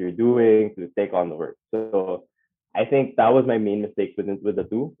what you're doing, to take on the work. So I think that was my main mistake with the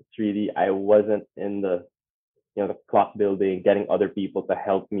two. It's really I wasn't in the the clock building, getting other people to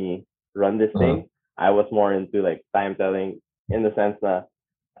help me run this thing. I was more into like time telling in the sense that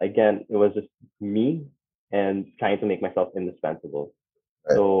again it was just me and trying to make myself indispensable.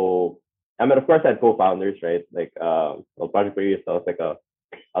 Right. So I mean, of course, I had co-founders, right? Like, Project Prius was like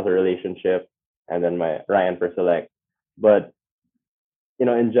a relationship, and then my Ryan for Select. But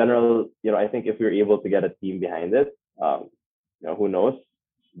in general, I think if we were able to get a team behind it, who knows?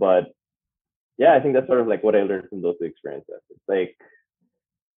 But yeah, I think that's sort of like what I learned from those two experiences. It's like,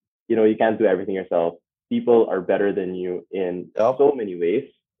 you can't do everything yourself. People are better than you in so many ways.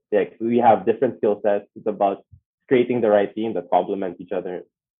 Like we have different skill sets. It's about creating the right team that complements each other,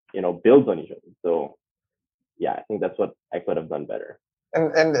 builds on each other. So yeah, I think that's what I could have done better.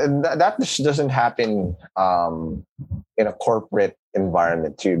 And that doesn't happen in a corporate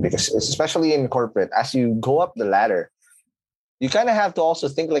environment too, because especially in corporate, as you go up the ladder, you kind of have to also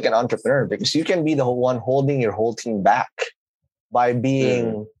think like an entrepreneur, because you can be the one holding your whole team back by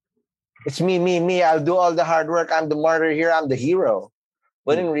being, it's me, I'll do all the hard work. I'm the martyr here. I'm the hero.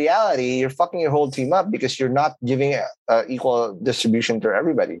 But in reality, you're fucking your whole team up because you're not giving equal distribution to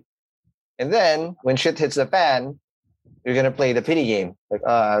everybody. And then when shit hits the fan, you're going to play the pity game. Like,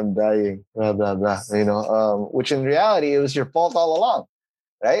 I'm dying, blah, blah, blah, which in reality, it was your fault all along,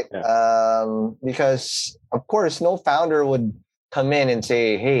 right? Yeah. Because, of course, no founder would come in and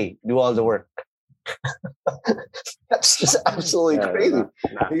say, hey, do all the work. That's just absolutely crazy.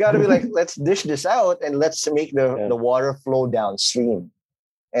 You got to be like, let's dish this out and let's make the water flow downstream.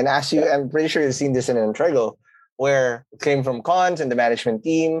 And I'm pretty sure you've seen this in Entrego, where it came from Cons and the management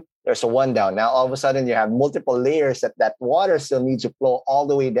team. There's a one down. Now, all of a sudden, you have multiple layers that water still needs to flow all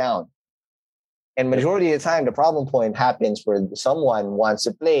the way down. And majority of the time, the problem point happens where someone wants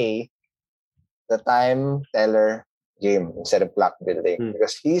to play the time teller game instead of clock building,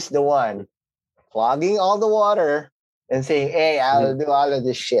 because he's the one clogging all the water and saying, hey, I'll do all of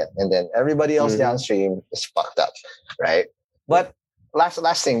this shit. And then everybody else downstream is fucked up, right? But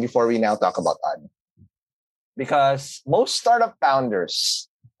last thing before we now talk about Odd. Because most startup founders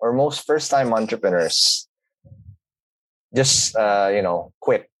or most first-time entrepreneurs just,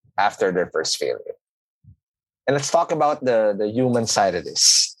 quit after their first failure. And let's talk about the human side of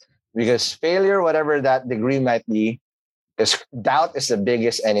this. Because failure, whatever that degree might be, because doubt is the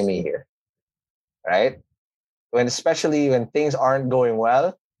biggest enemy here, right? Especially when things aren't going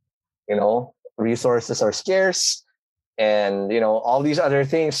well, resources are scarce, and all these other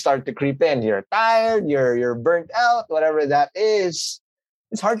things start to creep in. You're tired, you're burnt out, whatever that is.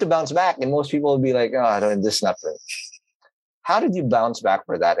 It's hard to bounce back, and most people will be like, "Oh, this is not for me." How did you bounce back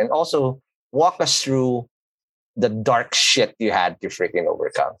for that? And also walk us through the dark shit you had to freaking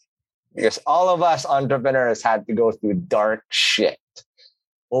overcome. Because all of us entrepreneurs had to go through dark shit.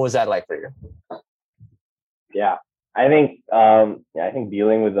 What was that like for you? Yeah, I think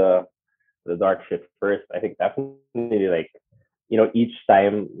dealing with the dark shit first. I think definitely like each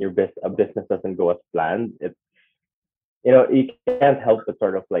time a business doesn't go as planned, it's you can't help but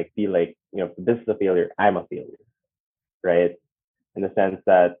sort of like feel like this is a failure. I'm a failure, right? In the sense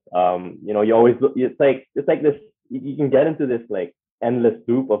that you always it's like this. You can get into this like endless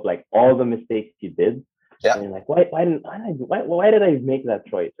loop of like all the mistakes you did. Yeah. And you're like, why did I make that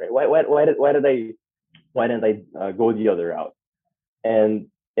choice, right? Why didn't I go the other route? And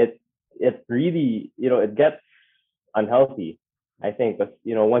it really it gets unhealthy, I think, because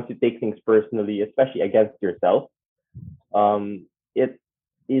once you take things personally, especially against yourself,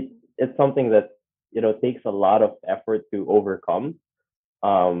 it's something that takes a lot of effort to overcome,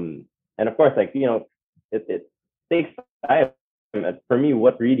 and of course, like it takes time. For me,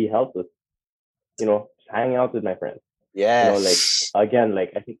 what really helped was hanging out with my friends. Yeah,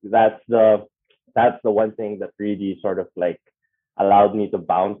 like I think that's the one thing that really sort of like allowed me to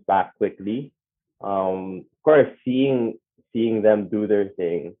bounce back quickly. Of course, seeing them do their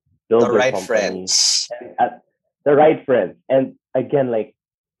thing, build their right friends, the right friends, and again, like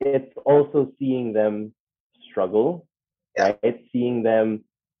it's also seeing them struggle, right? Seeing them,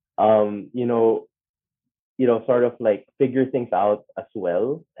 sort of like figure things out as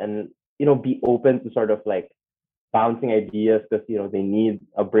well, and be open to sort of like bouncing ideas because they need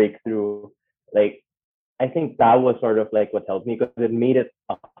a breakthrough. Like I think that was sort of like what helped me, because it made it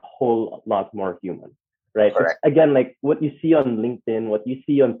a whole lot more human, right? Again, like what you see on LinkedIn, what you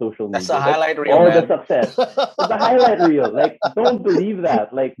see on social media, that's the highlight reel, all the success. It's the highlight reel. Like, don't believe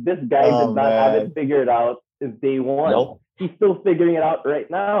that. Like, this guy did not have it figured out since day one. Nope. He's still figuring it out right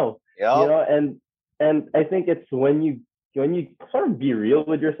now. Yep. You know, and I think it's when you sort of be real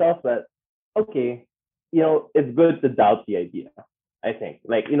with yourself that, okay, you know, it's good to doubt the idea. I think,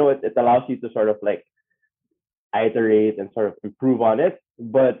 like, you know, it allows you to sort of like iterate and sort of improve on it,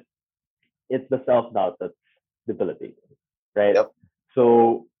 but it's the self-doubt that's debilitating, right? Yep.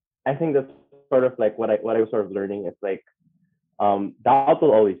 So I think that's sort of like what I was sort of learning. It's like, doubt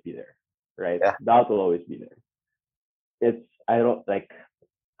will always be there, right? Yeah. Doubt will always be there. It's, I don't like,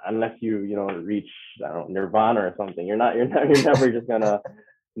 unless you know, reach, I don't know, nirvana or something, you're never just gonna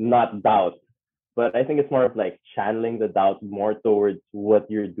not doubt. But I think it's more of like channeling the doubt more towards what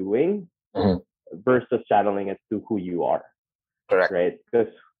you're doing versus channeling it to who you are. Correct. Right?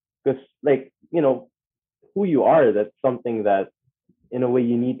 Because like, you know, who you are, that's something that in a way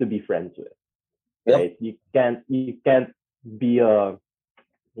you need to be friends with. Yep. Right? You can't be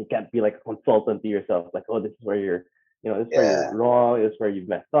like a consultant to yourself, like, oh, this is where you're, you know, this is where you're wrong, this is where you've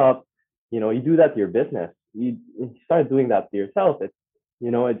messed up. You know, you do that to your business. You start doing that to yourself. It's,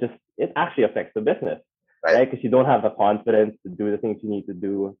 you know, it actually affects the business, right? Because you don't have the confidence to do the things you need to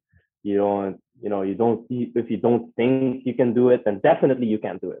do. You don't, you know, if you don't think you can do it, then definitely you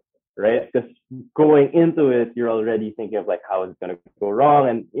can't do it, right? Because going into it, you're already thinking of like how it's going to go wrong,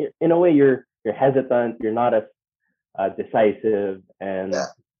 and in a way, you're hesitant. You're not as decisive, and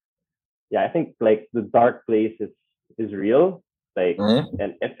I think like the dark place is real. Like,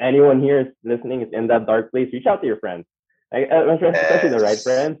 and if anyone here is listening is in that dark place, reach out to your friends, especially the right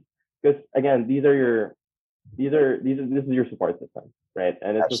friends, because again, this is your support system, right?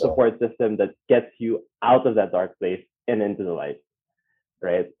 And it's a support system that gets you out of that dark place and into the light,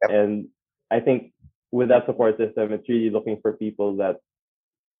 right? Yep. And I think with that support system, it's really looking for people that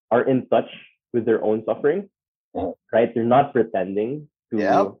are in touch with their own suffering, right? They're not pretending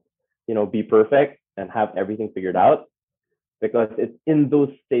to, you know, be perfect and have everything figured out, because it's in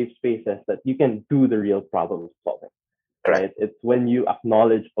those safe spaces that you can do the real problem solving, right? It's when you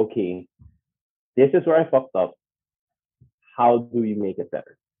acknowledge, okay, this is where I fucked up. How do we make it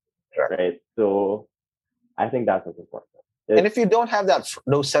better, right? So I think that's what's important. And if you don't have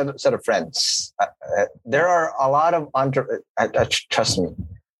those set of friends, there are a lot of trust me,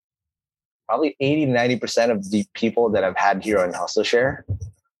 probably 80-90% of the people that I've had here on Hustle Share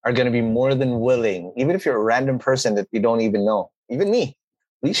are going to be more than willing, even if you're a random person that you don't even know, even me,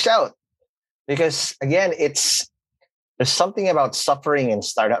 reach out. Because again, there's something about suffering in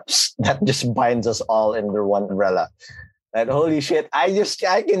startups that just binds us all under one umbrella. That holy shit, I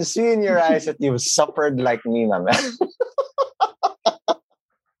can see in your eyes that you've suffered like me, my man.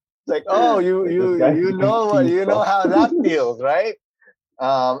 Like, oh, you know how that feels, right?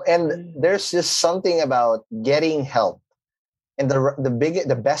 And there's just something about getting help. And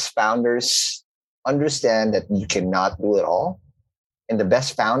the best founders understand that you cannot do it all. And the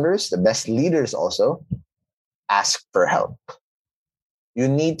best founders, the best leaders also ask for help. You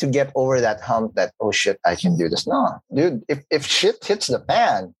need to get over that hump that, oh shit, I can do this. No, dude, if shit hits the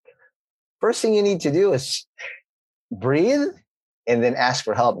fan, first thing you need to do is breathe and then ask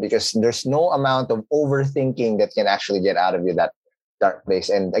for help, because there's no amount of overthinking that can actually get out of you that dark place.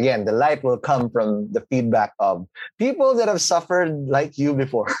 And again, the light will come from the feedback of people that have suffered like you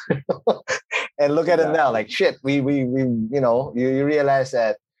before. And look at it now, like shit, we you know, you realize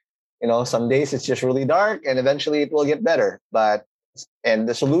that, you know, some days it's just really dark and eventually it will get better. And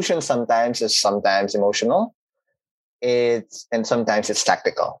the solution sometimes is emotional. And sometimes it's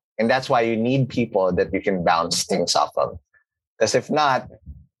tactical. And that's why you need people that you can bounce things off of. Because if not,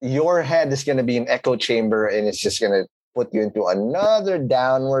 your head is going to be an echo chamber and it's just going to put you into another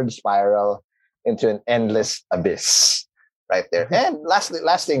downward spiral, into an endless abyss right there. And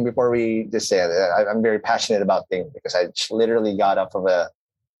last thing before we just say it, I'm very passionate about things because I just literally got off of a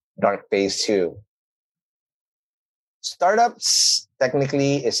dark phase too. Startups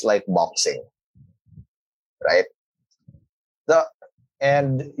technically is like boxing, right?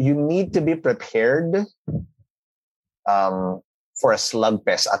 And you need to be prepared for a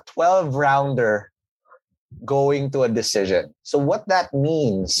slugfest, a 12-rounder going to a decision. So what that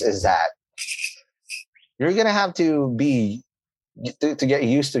means is that you're gonna have to get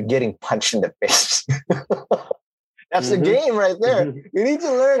used to getting punched in the face. That's the game right there. You need to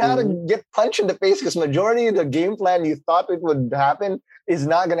learn how to get punched in the face, because majority of the game plan you thought it would happen is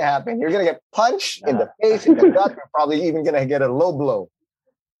not going to happen. You're going to get punched in the face, in the gut. You're probably even going to get a low blow.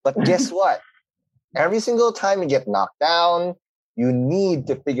 But guess what? Every single time you get knocked down, you need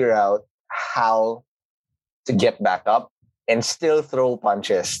to figure out how to get back up and still throw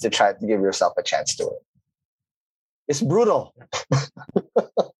punches to try to give yourself a chance to win. It's brutal.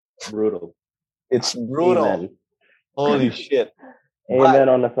 Brutal. It's brutal. Amen. Holy shit. Amen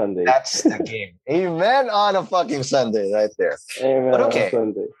on a Sunday. That's the game. Amen on a fucking Sunday right there. Amen But on okay. a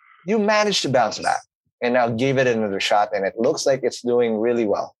Sunday. You managed to bounce back and now give it another shot, and it looks like it's doing really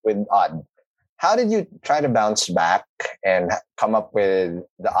well with Odd. How did you try to bounce back and come up with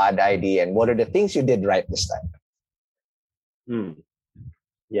the Odd ID, and what are the things you did right this time?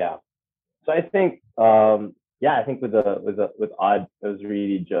 Yeah. So I think I think with Odd, it was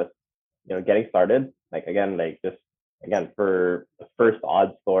really just, getting started. Like for the first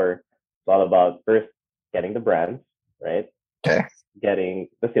Odd store, it's all about first getting the brands, right? Okay. Getting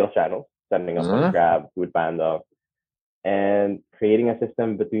the sales channels, setting up on Grab, Food Panda, and creating a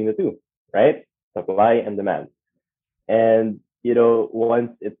system between the two, right? Supply and demand. And,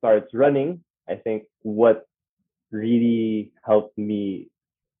 once it starts running, I think what really helped me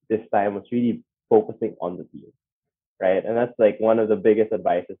this time was really focusing on the team, right? And that's like one of the biggest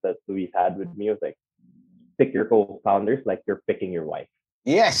advices that Luis had with me was like, pick your co-founders like you're picking your wife.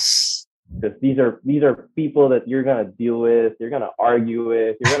 Yes. Because these are people that you're gonna deal with, you're gonna argue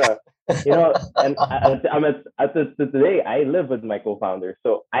with, you're gonna, and I'm at today I live with my co-founders,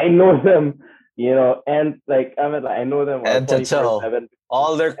 so I know them, and like I know them and to tell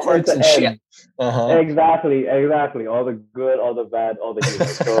all their quirks and shit. Exactly. All the good, all the bad, all the humor.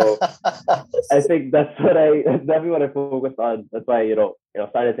 So I think that's definitely what I focused on. That's why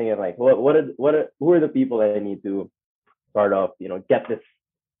started thinking like, who are the people that I need to sort of get this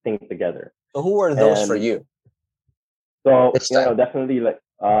thing together. So who are those for you? So definitely like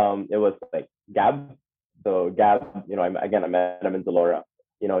it was like Gab. So Gab, I met him in Delora.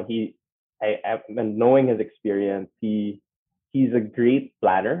 I've been knowing his experience. He's a great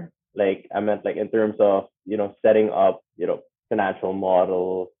planner. Like I meant like in terms of setting up financial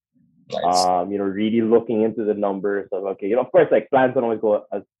models. Nice. Really looking into the numbers of of course like plans don't always go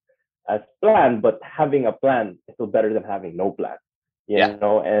as planned, but having a plan is still better than having no plan.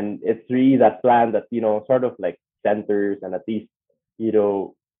 And it's really that plan that sort of like centers and at least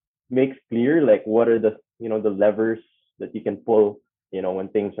makes clear like what are the the levers that you can pull when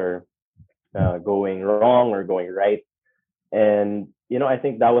things are going wrong or going right. And I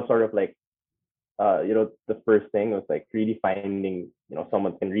think that was sort of like the first thing was like really finding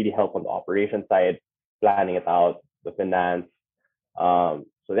someone can really help on the operation side, planning it out, the finance. So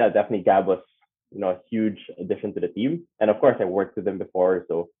yeah, definitely Gab was a huge addition to the team, and of course I worked with him before,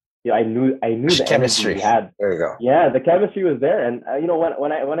 so I knew the chemistry he had. There you go. Yeah, the chemistry was there, and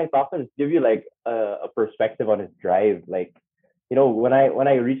when I talked to him, give you like a perspective on his drive. Like when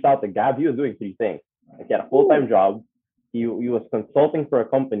I reached out to Gab, he was doing 3 things. Like, he had a full-time job, he was consulting for a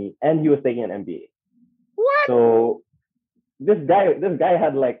company, and he was taking an MBA. What? So this guy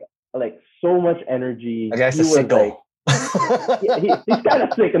had like so much energy. I guess he was like. He's kind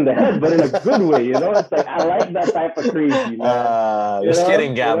of sick in the head, but in a good way, It's like I like that type of crazy. Just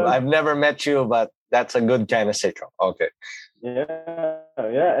kidding, Gab. I've never met you, but that's a good kind of sicko. Okay. Yeah,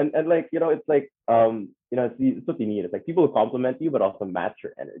 and like it's like it's what you need. It's like people who compliment you, but also match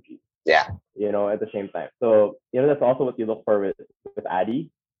your energy. Yeah. At the same time. So that's also what you look for with Addy.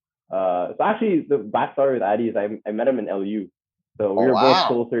 So actually, the backstory with Addy is I met him in LU, so we were both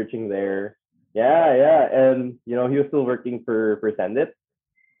soul searching there. Yeah, and he was still working for Sendit,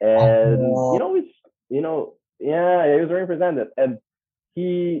 and he was working for Sendit, and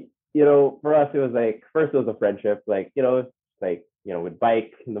he, for us it was like first it was a friendship, like we'd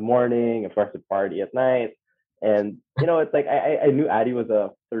bike in the morning, of course we'd party at night, and it's like I knew Addy was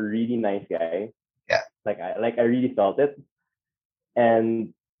a really nice guy. Yeah, I really felt it,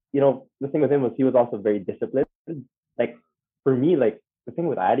 and the thing with him was he was also very disciplined. Like for me, like the thing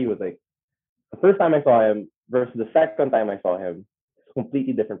with Addy was like, the first time I saw him versus the second time I saw him, it's a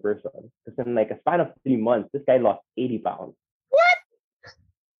completely different person. Because in like a span of 3 months, this guy lost 80 pounds. What?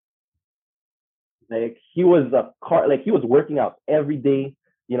 Like he was he was working out every day.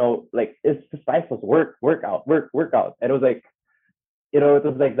 Like his life was workout. And it was like, it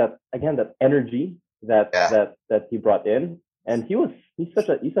was like that again, that energy that he brought in. And he's such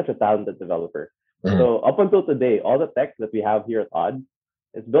a talented developer. Mm-hmm. So up until today, all the tech that we have here at Odd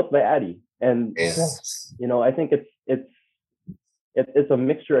is built by Addy. And I think it's a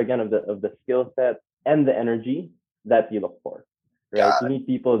mixture again of the skill set and the energy that you look for, right? You need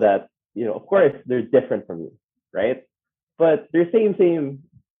people that of course they're different from you, right? But they're same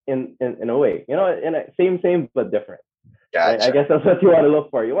in a way, in a same but different. Gotcha. Right? I guess that's what you want to look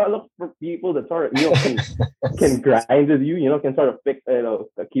for. You want to look for people that sort of can grind with you, can sort of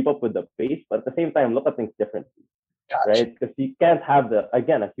keep up with the pace, but at the same time look at things differently. Gotcha. Right? Because you can't have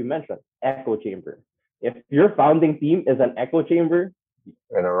as you mentioned, echo chamber. If your founding team is an echo chamber,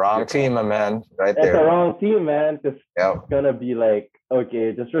 You're the wrong team, my man. Right That's there. the wrong team, man. Because Yep. it's gonna be like,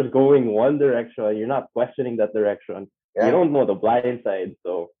 okay, just going one direction. You're not questioning that direction. Yeah. You don't know the blind side,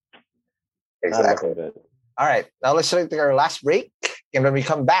 so Exactly. not good. All right, now let's take our last break. And when we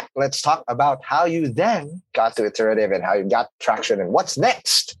come back, let's talk about how you then got to Iterative and how you got traction and what's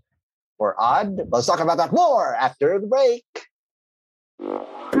next for Odd. Let's talk about that more after the break.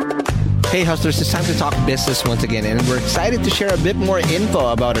 Hey hustlers, it's time to talk business once again, and we're excited to share a bit more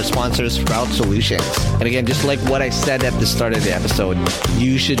info about our sponsor, Sprout Solutions. And again, just like what I said at the start of the episode,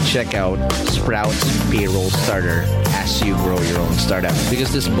 you should check out Sprout's Payroll Starter as you grow your own startup.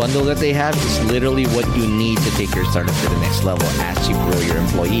 Because this bundle that they have is literally what you need to take your startup to the next level as you grow your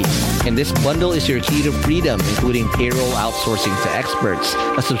employees. And this bundle is your key to freedom, including payroll outsourcing to experts,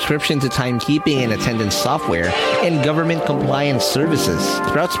 a subscription to timekeeping and attendance software, and government compliance services.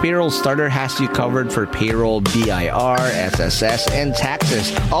 Sprout's Payroll Starter has you covered for payroll, BIR, SSS, and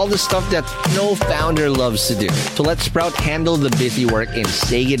taxes. All the stuff that no founder loves to do. So let Sprout handle the busy work and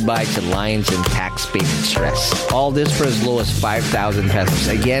say goodbye to lines and tax payment stress. All this for as low as 5,000 pesos.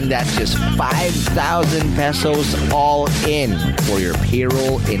 Again, that's just 5,000 pesos all in for your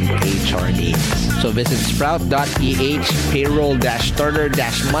payroll and HR needs. So visit sprout.ph,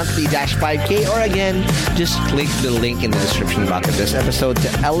 payroll-starter-monthly-5K, or again, just click the link in the description box of this episode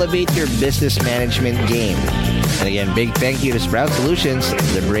to elevate your business management game. And again, big thank you to Sprout Solutions,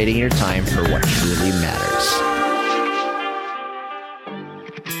 liberating your time for what truly matters.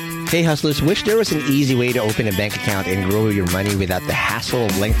 Hey hustlers, wish there was an easy way to open a bank account and grow your money without the hassle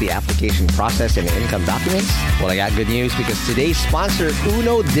of lengthy application process and income documents? Well, I got good news because today's sponsor,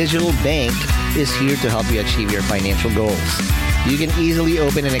 Uno Digital Bank, is here to help you achieve your financial goals. You can easily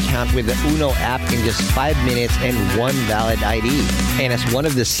open an account with the Uno app in just 5 minutes and one valid ID. And as one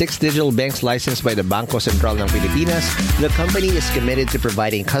of the 6 digital banks licensed by the Bangko Sentral ng Pilipinas, the company is committed to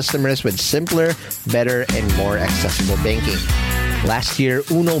providing customers with simpler, better, and more accessible banking. Last year,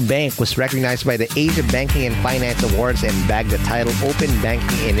 Uno Bank was recognized by the Asia Banking and Finance Awards and bagged the title Open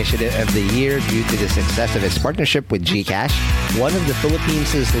Banking Initiative of the Year due to the success of its partnership with GCash, one of the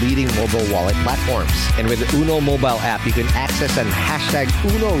Philippines' leading mobile wallet platforms. And with the Uno mobile app, you can access an hashtag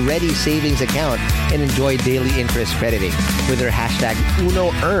Uno Ready savings account and enjoy daily interest crediting. With their hashtag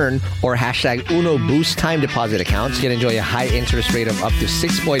Uno Earn or hashtag Uno Boost time deposit accounts, you can enjoy a high interest rate of up to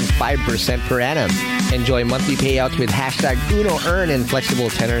 6.5% per annum. Enjoy monthly payouts with hashtag Uno Earn and flexible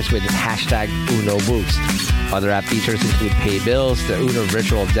tenors with hashtag Uno Boost. Other app features include pay bills, the Uno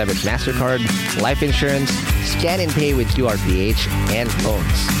Virtual Debit MasterCard, life insurance, scan and pay with QRPH, and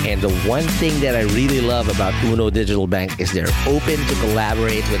phones. And the one thing that I really love about Uno Digital Bank is they're open to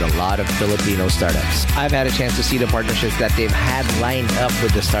collaborate with a lot of Filipino startups. I've had a chance to see the partnerships that they've had lined up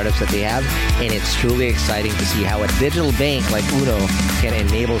with the startups that they have, and it's truly exciting to see how a digital bank like Uno can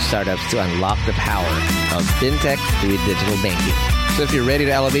enable startups to unlock the power of fintech through digital banking. So if you're ready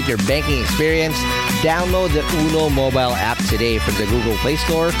to elevate your banking experience, download the Uno mobile app today from the Google Play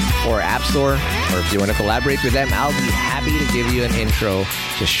Store or App Store. Or if you want to collaborate with them, I'll be happy to give you an intro.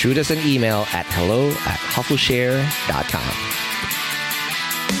 Just shoot us an email at hello@hustleshare.com.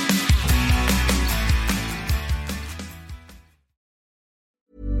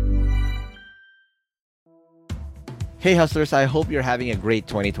 Hey hustlers, I hope you're having a great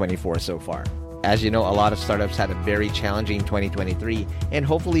 2024 so far. As you know, a lot of startups had a very challenging 2023, and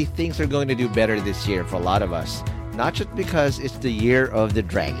hopefully things are going to do better this year for a lot of us. Not just because it's the year of the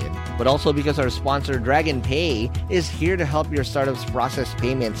dragon, but also because our sponsor Dragon Pay is here to help your startups process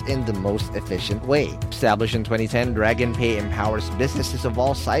payments in the most efficient way. Established in 2010, Dragon Pay empowers businesses of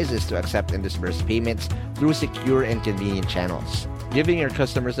all sizes to accept and disburse payments through secure and convenient channels, giving your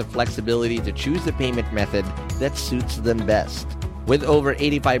customers the flexibility to choose the payment method that suits them best. With over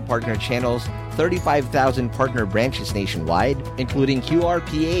 85 partner channels, 35,000 partner branches nationwide, including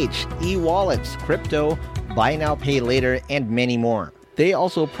QRPH, e-wallets, crypto, buy now, pay later, and many more. They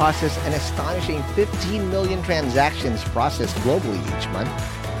also process an astonishing 15 million transactions processed globally each month.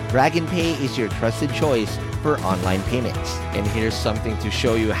 Dragon Pay is your trusted choice for online payments. And here's something to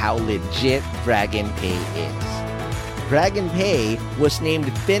show you how legit Dragon Pay is. Dragon Pay was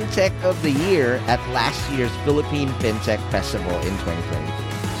named FinTech of the Year at last year's Philippine FinTech Festival in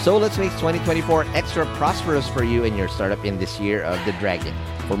 2023. So let's make 2024 extra prosperous for you and your startup in this year of the Dragon.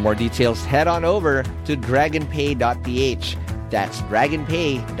 For more details, head on over to dragonpay.ph. That's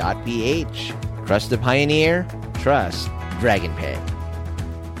dragonpay.ph. Trust the pioneer, trust Dragon Pay.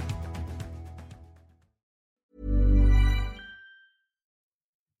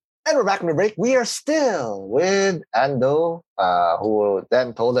 And we're back from the break. We are still with Ando, who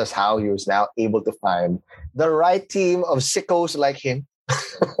then told us how he was now able to find the right team of sickos like him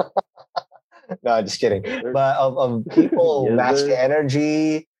No, just kidding. But of people who Yes, match the sir.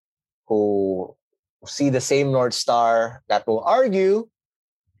 energy, who see the same North Star, that will argue,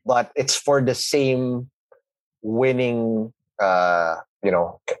 but it's for the same winning,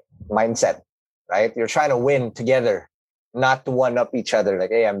 mindset, right? You're trying to win together, not to one up each other.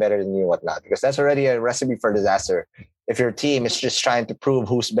 Like, hey, I'm better than you, whatnot. Because that's already a recipe for disaster. If your team is just trying to prove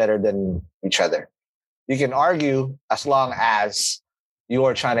who's better than each other, you can argue as long as you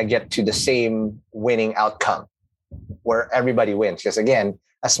are trying to get to the same winning outcome where everybody wins. Because again,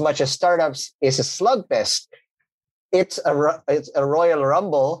 as much as startups is a slugfest, it's a Royal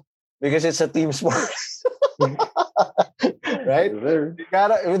Rumble because it's a team sport. Right? Yes, sir. You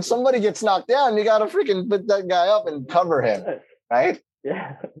gotta, when somebody gets knocked down, you gotta freaking put that guy up and cover him, right?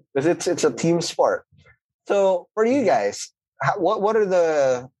 Yeah. Because it's a team sport. So for you guys, what are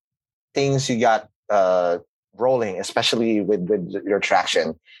the things you got rolling, especially with your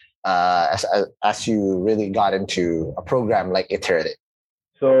traction, as you really got into a program like Iterative?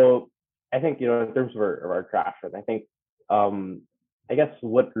 So I think, in terms of our traction, I think, I guess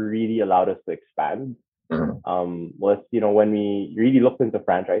what really allowed us to expand was, when we really looked into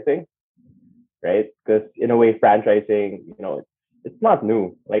franchising, right? Because in a way, franchising, it's not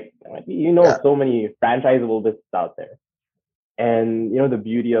new. Like, so many franchisable businesses out there. And, the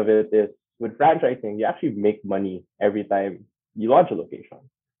beauty of it is with franchising, you actually make money every time you launch a location.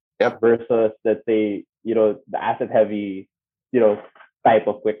 Yep. Versus, let's say, the asset heavy, type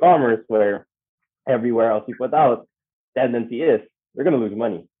of quick commerce where everywhere else you put out, tendency is you're going to lose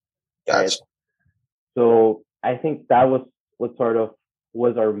money. Gotcha. Right? So I think that was what sort of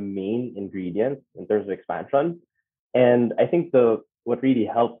was our main ingredient in terms of expansion. And I think what really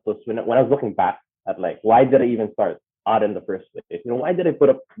helped was when I was looking back at, like, why did I even start Odd in the first place? Why did I put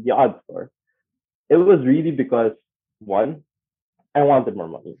up the Odd store? It was really because, one, I wanted more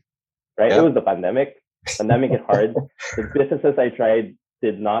money, right? Yep. It was the pandemic. Pandemic hit hard. The businesses I tried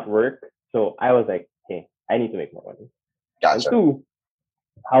did not work. So I was like, hey, I need to make more money. Gotcha. And two,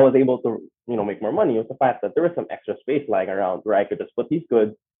 how I was able to, make more money was the fact that there was some extra space lying around where I could just put these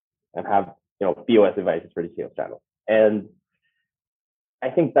goods and have, POS devices for the sales channel. And I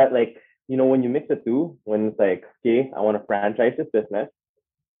think that, like, when you mix the two, when it's like, okay, I want to franchise this business,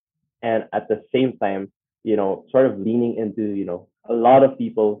 and at the same time, sort of leaning into, a lot of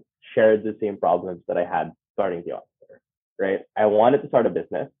people shared the same problems that I had starting the office, right? I wanted to start a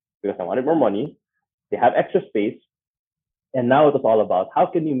business because I wanted more money. They have extra space. And now it was all about how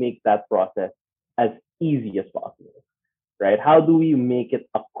can you make that process as easy as possible, right? How do we make it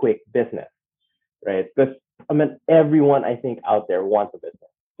a quick business, right? Because, everyone I think out there wants a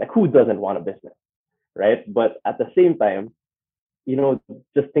business. Like, who doesn't want a business, right? But at the same time,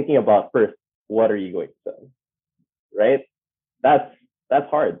 just thinking about first, what are you going to sell, right? That's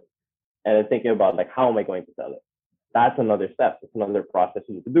hard. And then thinking about, like, how am I going to sell it? That's another step. It's another process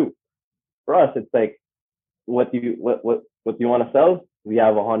you need to do. For us, it's like, what do you want to sell? We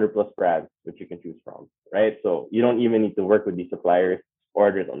have 100 plus brands which you can choose from, right? So you don't even need to work with these suppliers,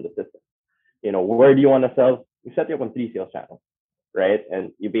 order it on the system. Where do you want to sell? You set you up on 3 sales channels, right?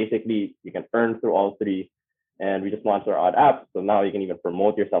 And you can earn through all 3. And we just launched our Odd app, so now you can even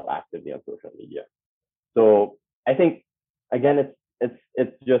promote yourself actively on social media. So I think, again,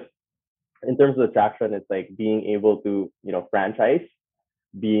 it's just in terms of the traction, it's like being able to franchise,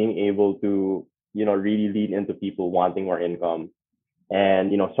 being able to really lead into people wanting more income,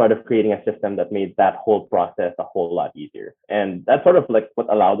 and sort of creating a system that made that whole process a whole lot easier. And that's sort of like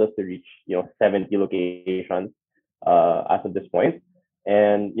what allowed us to reach 70 locations as of this point.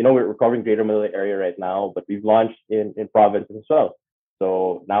 And we're covering Greater Manila area right now, but we've launched in provinces as well.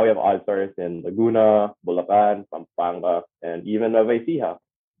 So now we have Odd stores in Laguna, Bulacan, Pampanga, and even Nueva Ecija.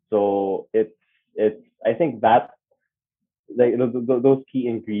 So it's I think that, like, those key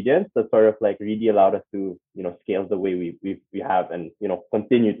ingredients that sort of like really allowed us to scale the way we have and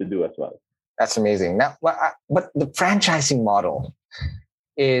continue to do as well. That's amazing. Now, but the franchising model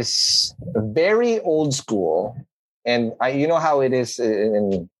is very old school, and you know how it is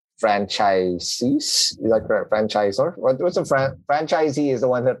in franchisees, like a franchisor. What's a franchisee is the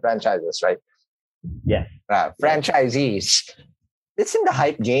one that franchises, right? Yes. Franchisees, it's in the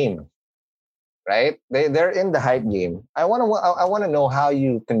hype game, right? They're in the hype game. I want to know how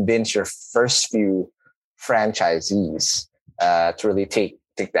you convince your first few franchisees to really take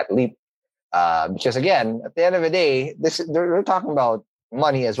that leap. Because again, at the end of the day, we're talking about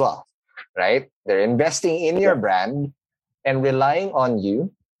money as well, right? They're investing in your brand and relying on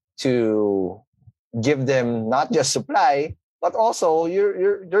you to give them not just supply, but also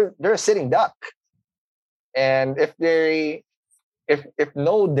they're a sitting duck. And if if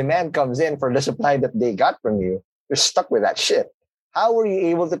no demand comes in for the supply that they got from you, you're stuck with that shit. How were you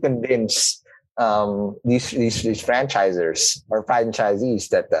able to convince these franchisers or franchisees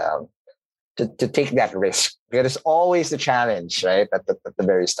that to take that risk? Because it's always the challenge, right? At the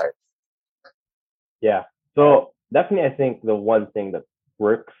very start. Yeah. So definitely, I think the one thing that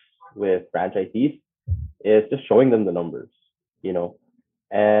works with franchisees is just showing them the numbers,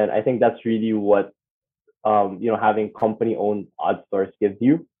 and I think that's really what, having company-owned odd stores gives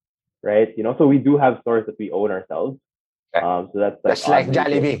you, right? So we do have stores that we own ourselves. So that's like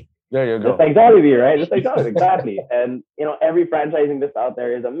Jollibee. There you go. Just like Jollibee, right? Just like Jollibee, exactly. And every franchising business out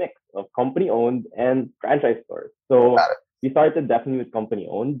there is a mix of company-owned and franchise stores. So we started definitely with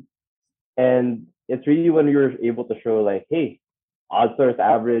company-owned, and it's really when we were able to show like, hey, odd stores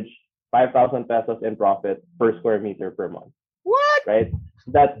average 5,000 pesos in profit per square meter per month. What? Right?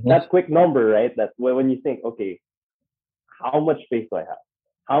 That quick number, right? That's when you think, okay, how much space do I have?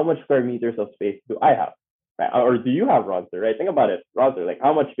 How much square meters of space do I have? Right? Or do you have, Ronster, right? Think about it, Ronster, like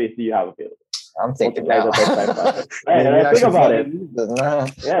how much space do you have available? I'm thinking now. Right, and I think about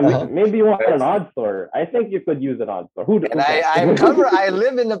it. Maybe you want an odd store. I think you could use an odd store. I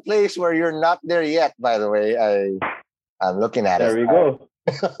live in a place where you're not there yet, by the way. I'm looking at it. There we go.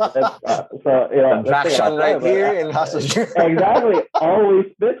 Traction right here in Hustle Share. Exactly. Always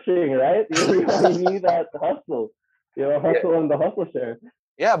pitching, right? You really need that hustle. Hustle on the Hustle Share.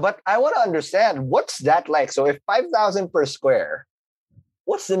 Yeah, but I want to understand, what's that like? So if 5,000 per square,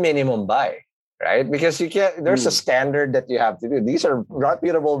 what's the minimum buy? Right? Because you can't, there's a standard that you have to do. These are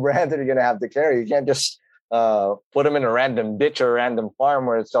reputable brands that you're going to have to carry. You can't just put them in a random ditch or a random farm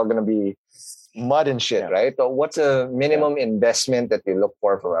where it's all going to be mud and shit, right? So what's a minimum investment that you look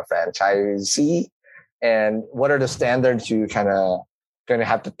for from a franchisee? And what are the standards you kind of going to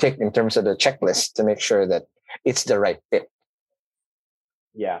have to tick in terms of the checklist to make sure that it's the right fit?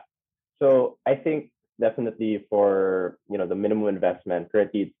 Yeah. So I think definitely for, the minimum investment,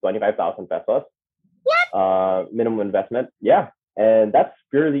 currently it's 25,000 pesos. What? Minimum investment. Yeah. And that's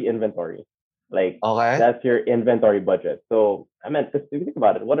purely inventory. Like, that's your inventory budget. So, if you think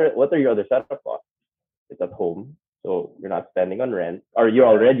about it, what are your other setup costs? It's at home. So you're not spending on rent, or you're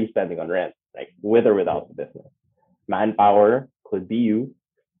already spending on rent, like with or without the business. Manpower could be you.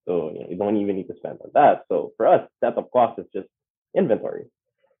 So, you don't even need to spend on that. So for us, setup cost is just inventory.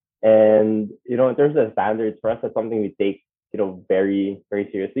 And, in terms of standards, for us, that's something we take, very, very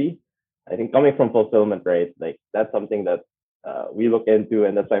seriously. I think coming from fulfillment, right? Like, that's something that we look into.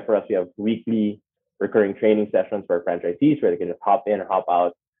 And that's why for us, we have weekly recurring training sessions for franchisees where they can just hop in or hop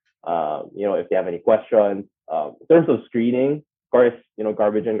out. If they have any questions. In terms of screening, of course,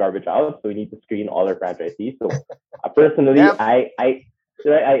 garbage in, garbage out. So we need to screen all our franchisees. So personally, I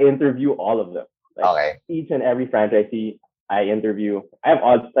interview all of them. Each and every franchisee I interview. I have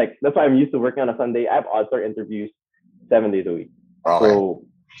odds, like, that's why I'm used to working on a Sunday. I have odds for interviews 7 days a week. So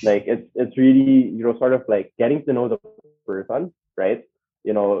like it's really, sort of like getting to know the person, right?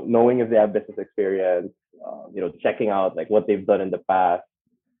 Knowing if they have business experience, checking out like what they've done in the past.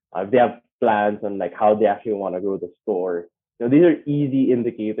 If they have plans on like how they actually want to grow the store. These are easy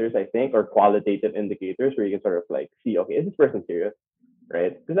indicators, I think, or qualitative indicators where you can sort of like see, okay, is this person serious,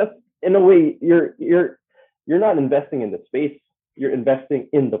 right? Because that's, in a way, you're not investing in the space, you're investing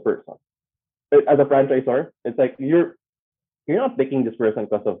in the person. As a franchisor, it's like you're not picking this person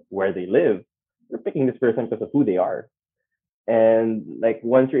because of where they live. You're picking this person because of who they are. And like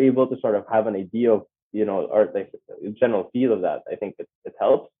once you're able to sort of have an idea of, or like a general feel of that, I think it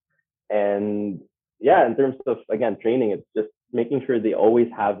helps. And yeah, in terms of, again, training, it's just making sure they always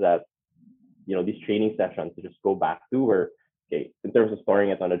have that, these training sessions to just go back to where, okay, in terms of storing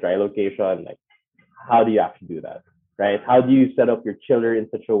it on a dry location, like, how do you actually do that, right? How do you set up your chiller in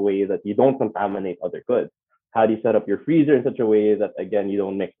such a way that you don't contaminate other goods? How do you set up your freezer in such a way that, again, you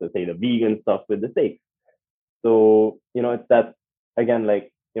don't mix, let's say, the vegan stuff with the steak? So, it's that, again,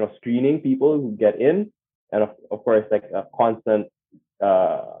 like, screening people who get in, and of course, like a constant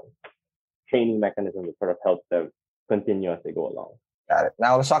training mechanism that sort of helps them continue as they go along. Got it.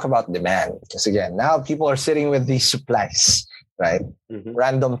 Now let's talk about demand. Because again, now people are sitting with these supplies, right? Mm-hmm.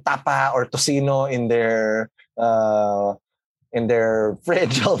 Random tapa or tocino in their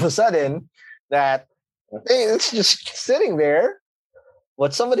fridge all of a sudden that it's just sitting there.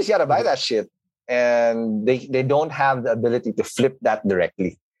 But somebody's got to buy that shit. And they don't have the ability to flip that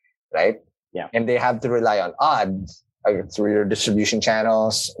directly, right? Yeah. And they have to rely on odds through your distribution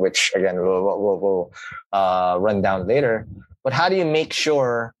channels, which again we'll run down later. But how do you make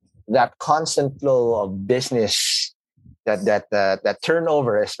sure that constant flow of business, that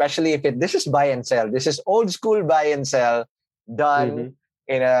turnover, especially if this is buy and sell, this is old school buy and sell, done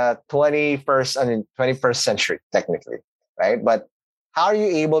in a 21st century, technically, right? But how are you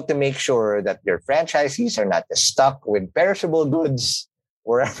able to make sure that your franchisees are not just stuck with perishable goods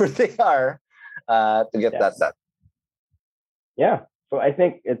wherever they are to get that done? Yeah. So I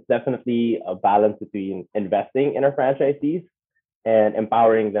think it's definitely a balance between investing in our franchisees and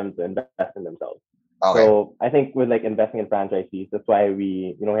empowering them to invest in themselves. Okay. So I think with like investing in franchisees, that's why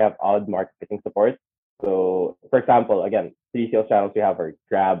we have odd marketing support. So for example, again, 3 sales channels we have are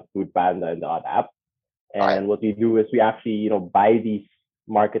Grab, Food Panda, and the Odd app. And what we do is we actually, buy these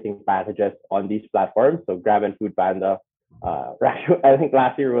marketing packages on these platforms. So Grab and Food Panda. I think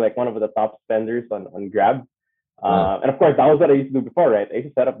last year we were like one of the top spenders on Grab. And of course, that was what I used to do before, right? I used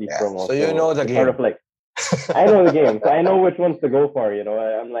to set up these promos. So you know the game. Sort of like, I know the game. So I know which ones to go for,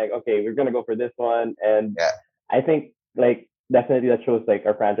 I'm like, okay, we're going to go for this one. And I think like definitely that shows like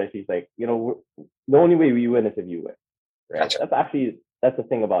our franchisees, like, the only way we win is if you win, right? Gotcha. That's the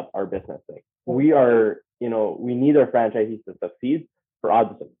thing about our business. Like we are, we need our franchisees to succeed for us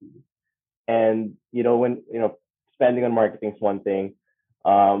to succeed. And, when, spending on marketing is one thing.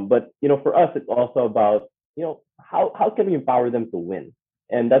 But, for us, it's also about, how can we empower them to win?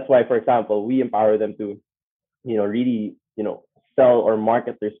 And that's why, for example, we empower them to, really, sell or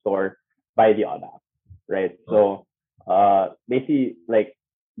market their store by the Odd app, right? So basically, like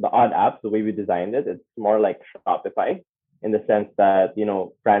the Odd app, the way we designed it, it's more like Shopify in the sense that,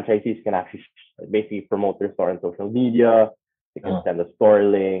 franchisees can actually basically promote their store on social media. They can send a store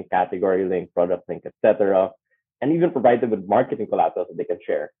link, category link, product link, etc., and even provide them with marketing collaterals that they can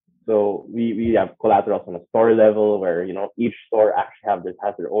share. So we have collaterals on a store level where, each store actually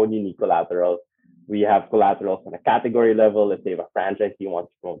has their own unique collaterals. We have collaterals on a category level. Let's say if a franchisee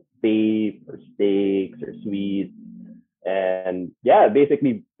wants to promote vape or steaks or sweets. And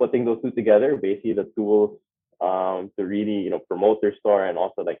basically putting those two together, basically the tools to really, promote their store, and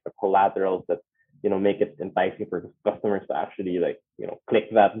also like the collaterals that, make it enticing for customers to actually like, click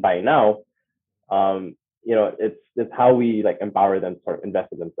that buy now. It's how we like empower them to sort of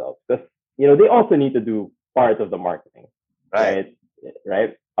invest in themselves. Because, they also need to do part of the marketing, right?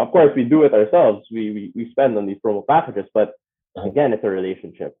 Of course, we do it ourselves. We spend on these promo packages, but again, it's a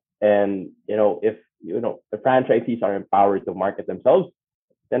relationship. And, if, the franchisees are empowered to market themselves,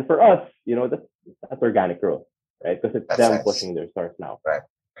 then for us, that's organic growth, right? Because it's them pushing their stores now. Right.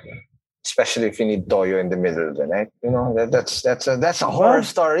 Especially if you need toyo in the middle of the night, that's a horror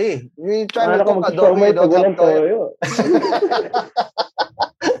story. You trying to cook adobo, you don't have toyo.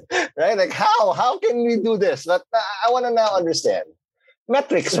 Right? Like how can we do this? But I want to now understand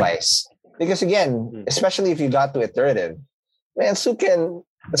metrics wise, because again, especially if you got to iterative, man, Suken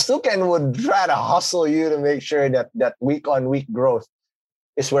would try to hustle you to make sure that week on week growth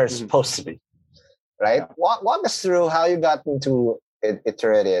is where it's supposed to be, right? Walk us through how you got into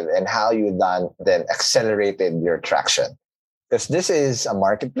iterative and how you then accelerated your traction, because this is a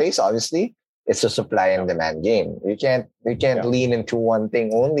marketplace. Obviously, it's a supply and demand game. You can't lean into one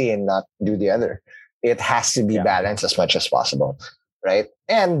thing only and not do the other. It has to be balanced as much as possible, right?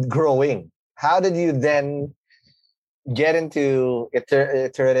 And growing. How did you then get into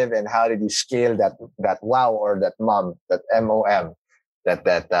iterative, and how did you scale that wow or that mom, that MOM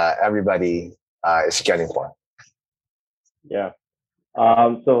that everybody is getting for? Yeah.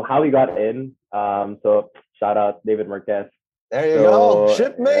 So how we got in. So shout out David Marquez. There you go.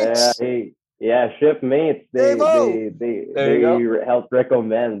 Shipmates. Shipmates. They helped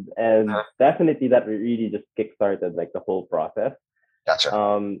recommend, and definitely that really just kickstarted like the whole process. Gotcha.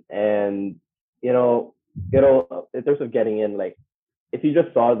 And in terms of getting in, like if you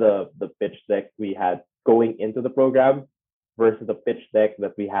just saw the pitch deck we had going into the program versus the pitch deck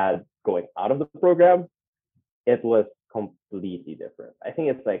that we had going out of the program, it was completely different. I think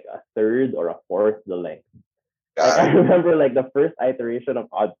it's like a third or a fourth the length. Like, I remember like the first iteration of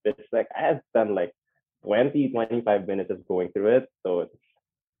Odd Pitch Deck, I had spent like 20-25 minutes just going through it. So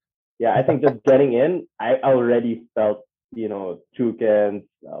I think just getting in, I already felt, Chuken's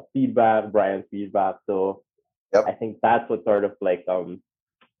feedback, Brian's feedback. So I think that's what sort of like, got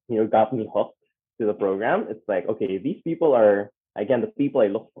me hooked to the program. It's like, okay, these people are, again, the people I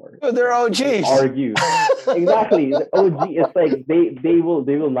look for. They're OGs. They argue. Exactly. The OG, it's like they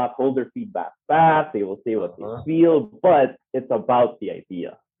will not hold their feedback back. They will say what they feel, but it's about the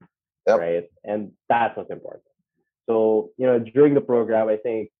idea, right? And that's what's important. So, during the program, I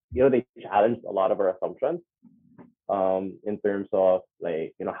think, they challenged a lot of our assumptions in terms of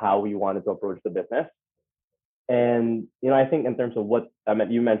like, how we wanted to approach the business. And, I think in terms of what,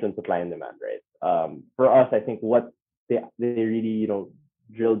 you mentioned supply and demand, right? For us, I think what they really,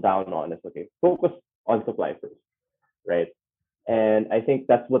 drill down on is, okay, focus on supply first, right? And I think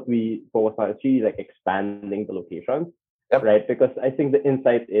that's what we focus on. It's really like expanding the locations, Yep. right? Because I think the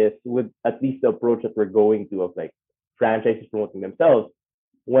insight is with at least the approach that we're going to of like franchises promoting themselves,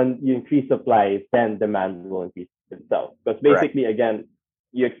 when you increase supply, then demand will increase itself. Because basically, again,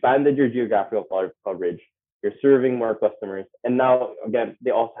 you expanded your geographical coverage, you're serving more customers, and now again,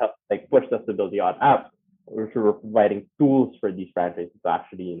 they also have like pushed us to build the Odd app, which we're providing tools for these franchises to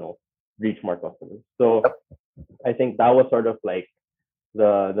actually, reach more customers. So I think that was sort of like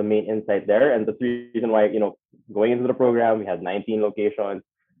the main insight there, and the reason why, going into the program, we had 19 locations.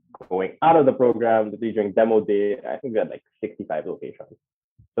 Going out of the program, during demo day, I think we had like 65 locations.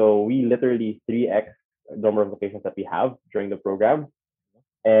 So we literally 3x the number of locations that we have during the program.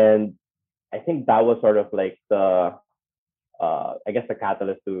 And I think that was sort of like the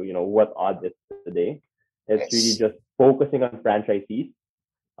catalyst to, what Odd is today. It's really just focusing on franchisees.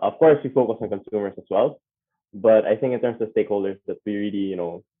 Of course, we focus on consumers as well. But I think in terms of stakeholders that we really,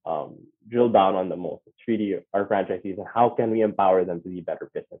 drill down on the most, it's really our franchisees and how can we empower them to be better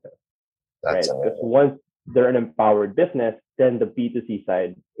businesses, right? Because once they're an empowered business, then the B2C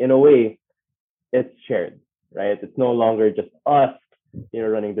side, in a way, it's shared, right? It's no longer just us,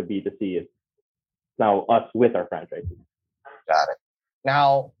 running the B2C. It's now us with our franchisees. Got it.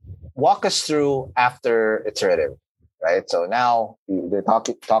 Now, walk us through after Iterative, right? So now they talk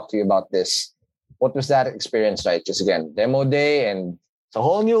to you about this. What was that experience like? Just again, demo day, and it's a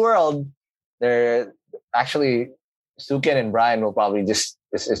whole new world. They're actually, Suken and Brian will probably just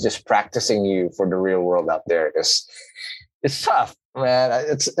practicing you for the real world out there. It's tough, man.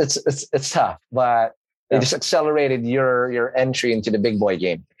 It's tough, but they just accelerated your entry into the big boy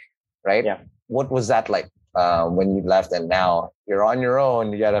game, right? Yeah. What was that like when you left, and now you're on your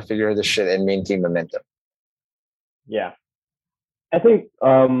own? You got to figure this shit and maintain momentum. Yeah. I think,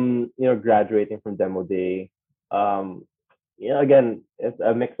 graduating from demo day, again, it's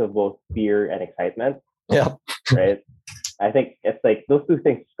a mix of both fear and excitement. Yeah. Right. I think it's like those two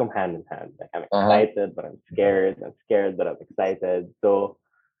things come hand in hand. Like I'm excited, but I'm scared. I'm scared, but I'm excited. So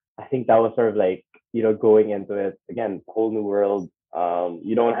I think that was sort of like, going into it again, whole new world.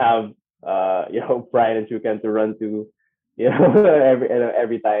 You don't have, Brian and Suken to run to,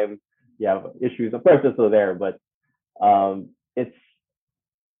 every time you have issues. Of course, it's still there, but it's,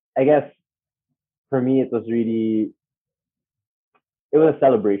 I guess, for me, it was a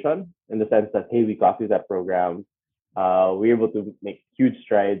celebration in the sense that, hey, we got through that program. We were able to make huge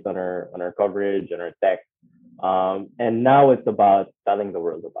strides on our coverage and our tech. And now it's about telling the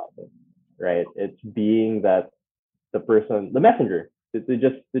world about it, right? It's being that the person, the messenger, to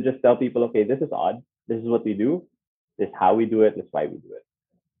just tell people, okay, this is Odd. This is what we do. This is how we do it. This is why we do it.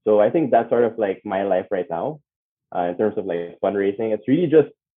 So I think that's sort of like my life right now. In terms of like fundraising, it's really just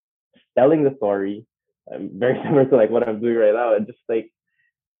telling the story. Very similar to like what I'm doing right now. And just like,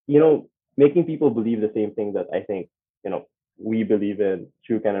 making people believe the same thing that I think, we believe in,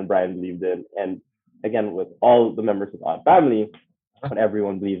 Suken and Brian believed in. And again, with all the members of Odd Family, what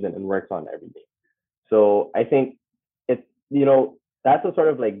everyone believes in and works on every day. So I think it's, that's what sort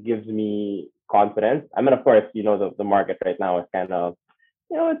of like gives me confidence. I mean, of course, the market right now is kind of,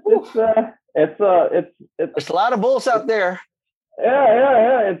 it's there's a lot of bulls out there.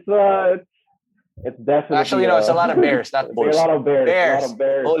 Yeah. It's definitely actually, it's a lot of bears, not bulls. A lot of bears. Bears. A lot of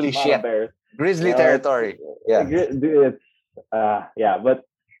bears. Holy shit. Bears. Grizzly territory. It's but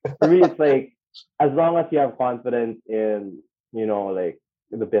for me, it's like as long as you have confidence in like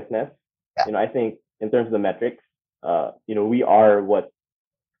the business, I think in terms of the metrics, we are what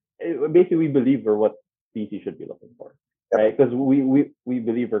basically we believe we're what DC should be looking for. Right, because we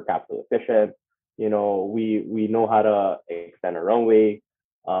believe we're capital efficient. We know how to extend our runway.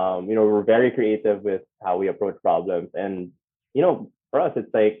 We're very creative with how we approach problems, and for us,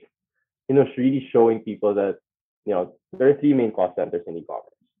 it's like it's really showing people that there are three main cost centers in e-commerce,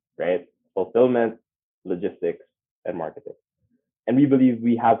 right? Fulfillment, logistics, and marketing. And we believe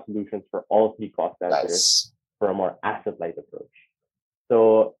we have solutions for all three cost centers for a more asset-light approach.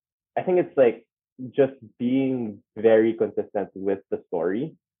 So I think it's like just being very consistent with the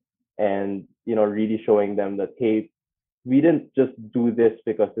story and really showing them that, hey, we didn't just do this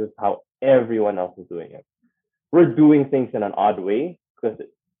because this is how everyone else is doing it. We're doing things in an odd way because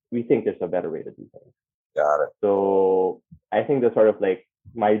we think there's a better way to do things. Got it. So I think that's sort of like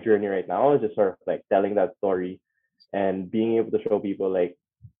my journey right now is just sort of like telling that story and being able to show people like,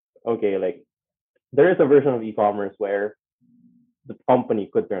 okay, like there is a version of e-commerce where the company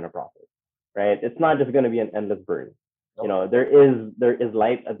could turn a profit. Right? It's not just going to be an endless burn. There is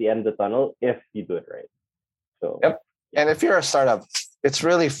light at the end of the tunnel if you do it right. So yep. And if you're a startup, it's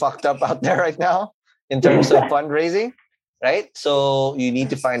really fucked up out there right now in terms of fundraising. right? So you need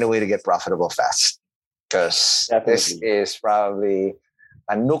to find a way to get profitable fast, because this is probably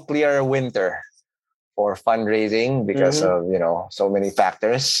a nuclear winter for fundraising because of, so many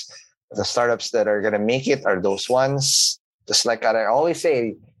factors. The startups that are going to make it are those ones. Just like I always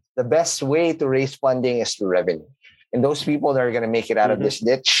say, the best way to raise funding is through revenue. And those people that are going to make it out of this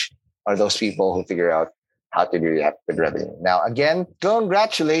ditch are those people who figure out how to do that with revenue. Now, again,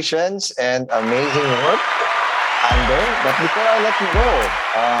 congratulations and amazing work, Ander. But before I let you go,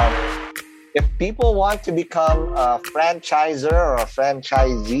 if people want to become a franchisor or a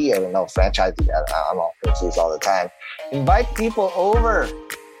franchisee, I don't know, franchisee, I'm all confused all the time. Invite people over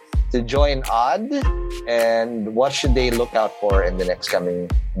to join Odd, and what should they look out for in the next coming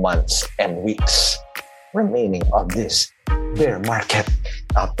months and weeks remaining of this bear market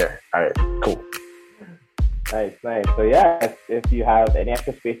out there? All right, cool. Nice. So yeah, if you have any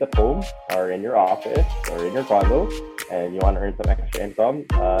extra space at home or in your office or in your condo and you want to earn some extra income,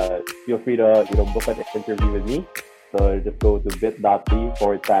 feel free to book an interview with me. So just go to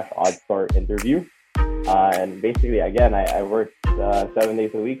bit.ly/oddstore interview. And basically, again, I work 7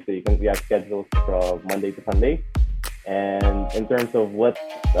 days a week, so we have schedules from Monday to Sunday. And in terms of what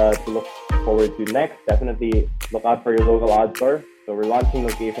to look forward to next, definitely look out for your local Odd Store. So we're launching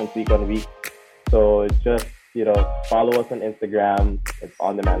locations week on week. So just follow us on Instagram. It's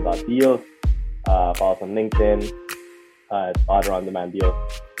ondemand.deals. Follow us on LinkedIn. It's Otter On Demand Deals.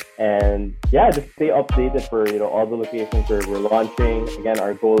 And yeah, just stay updated for all the locations where we're launching. Again,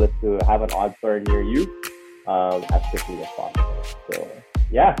 our goal is to have an Odd Store near you as quickly as possible. So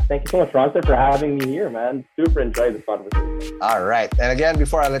yeah, thank you so much, Ronster, for having me here, man. Super enjoyed this conversation. All right. And again,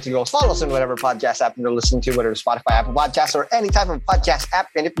 before I let you go, follow us on whatever podcast app you're listening to, whether it's Spotify, Apple Podcasts, or any type of podcast app.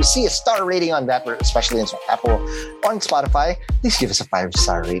 And if you see a star rating on that, especially in Apple or on Spotify, please give us a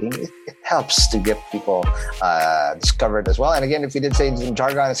 5-star rating. It helps to get people discovered as well. And again, if you did say some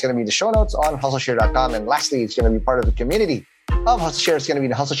jargon, it's going to be the show notes on hustleshare.com. And lastly, it's going to be part of the community of HustleShare. It's going to be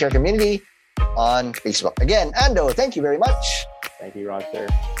the HustleShare community on Facebook. Again, Ando, thank you very much. Thank you, Ronster.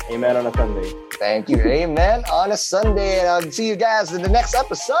 Amen on a Sunday. Thank you. Amen on a Sunday. And I'll see you guys in the next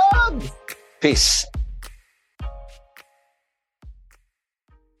episode. Peace.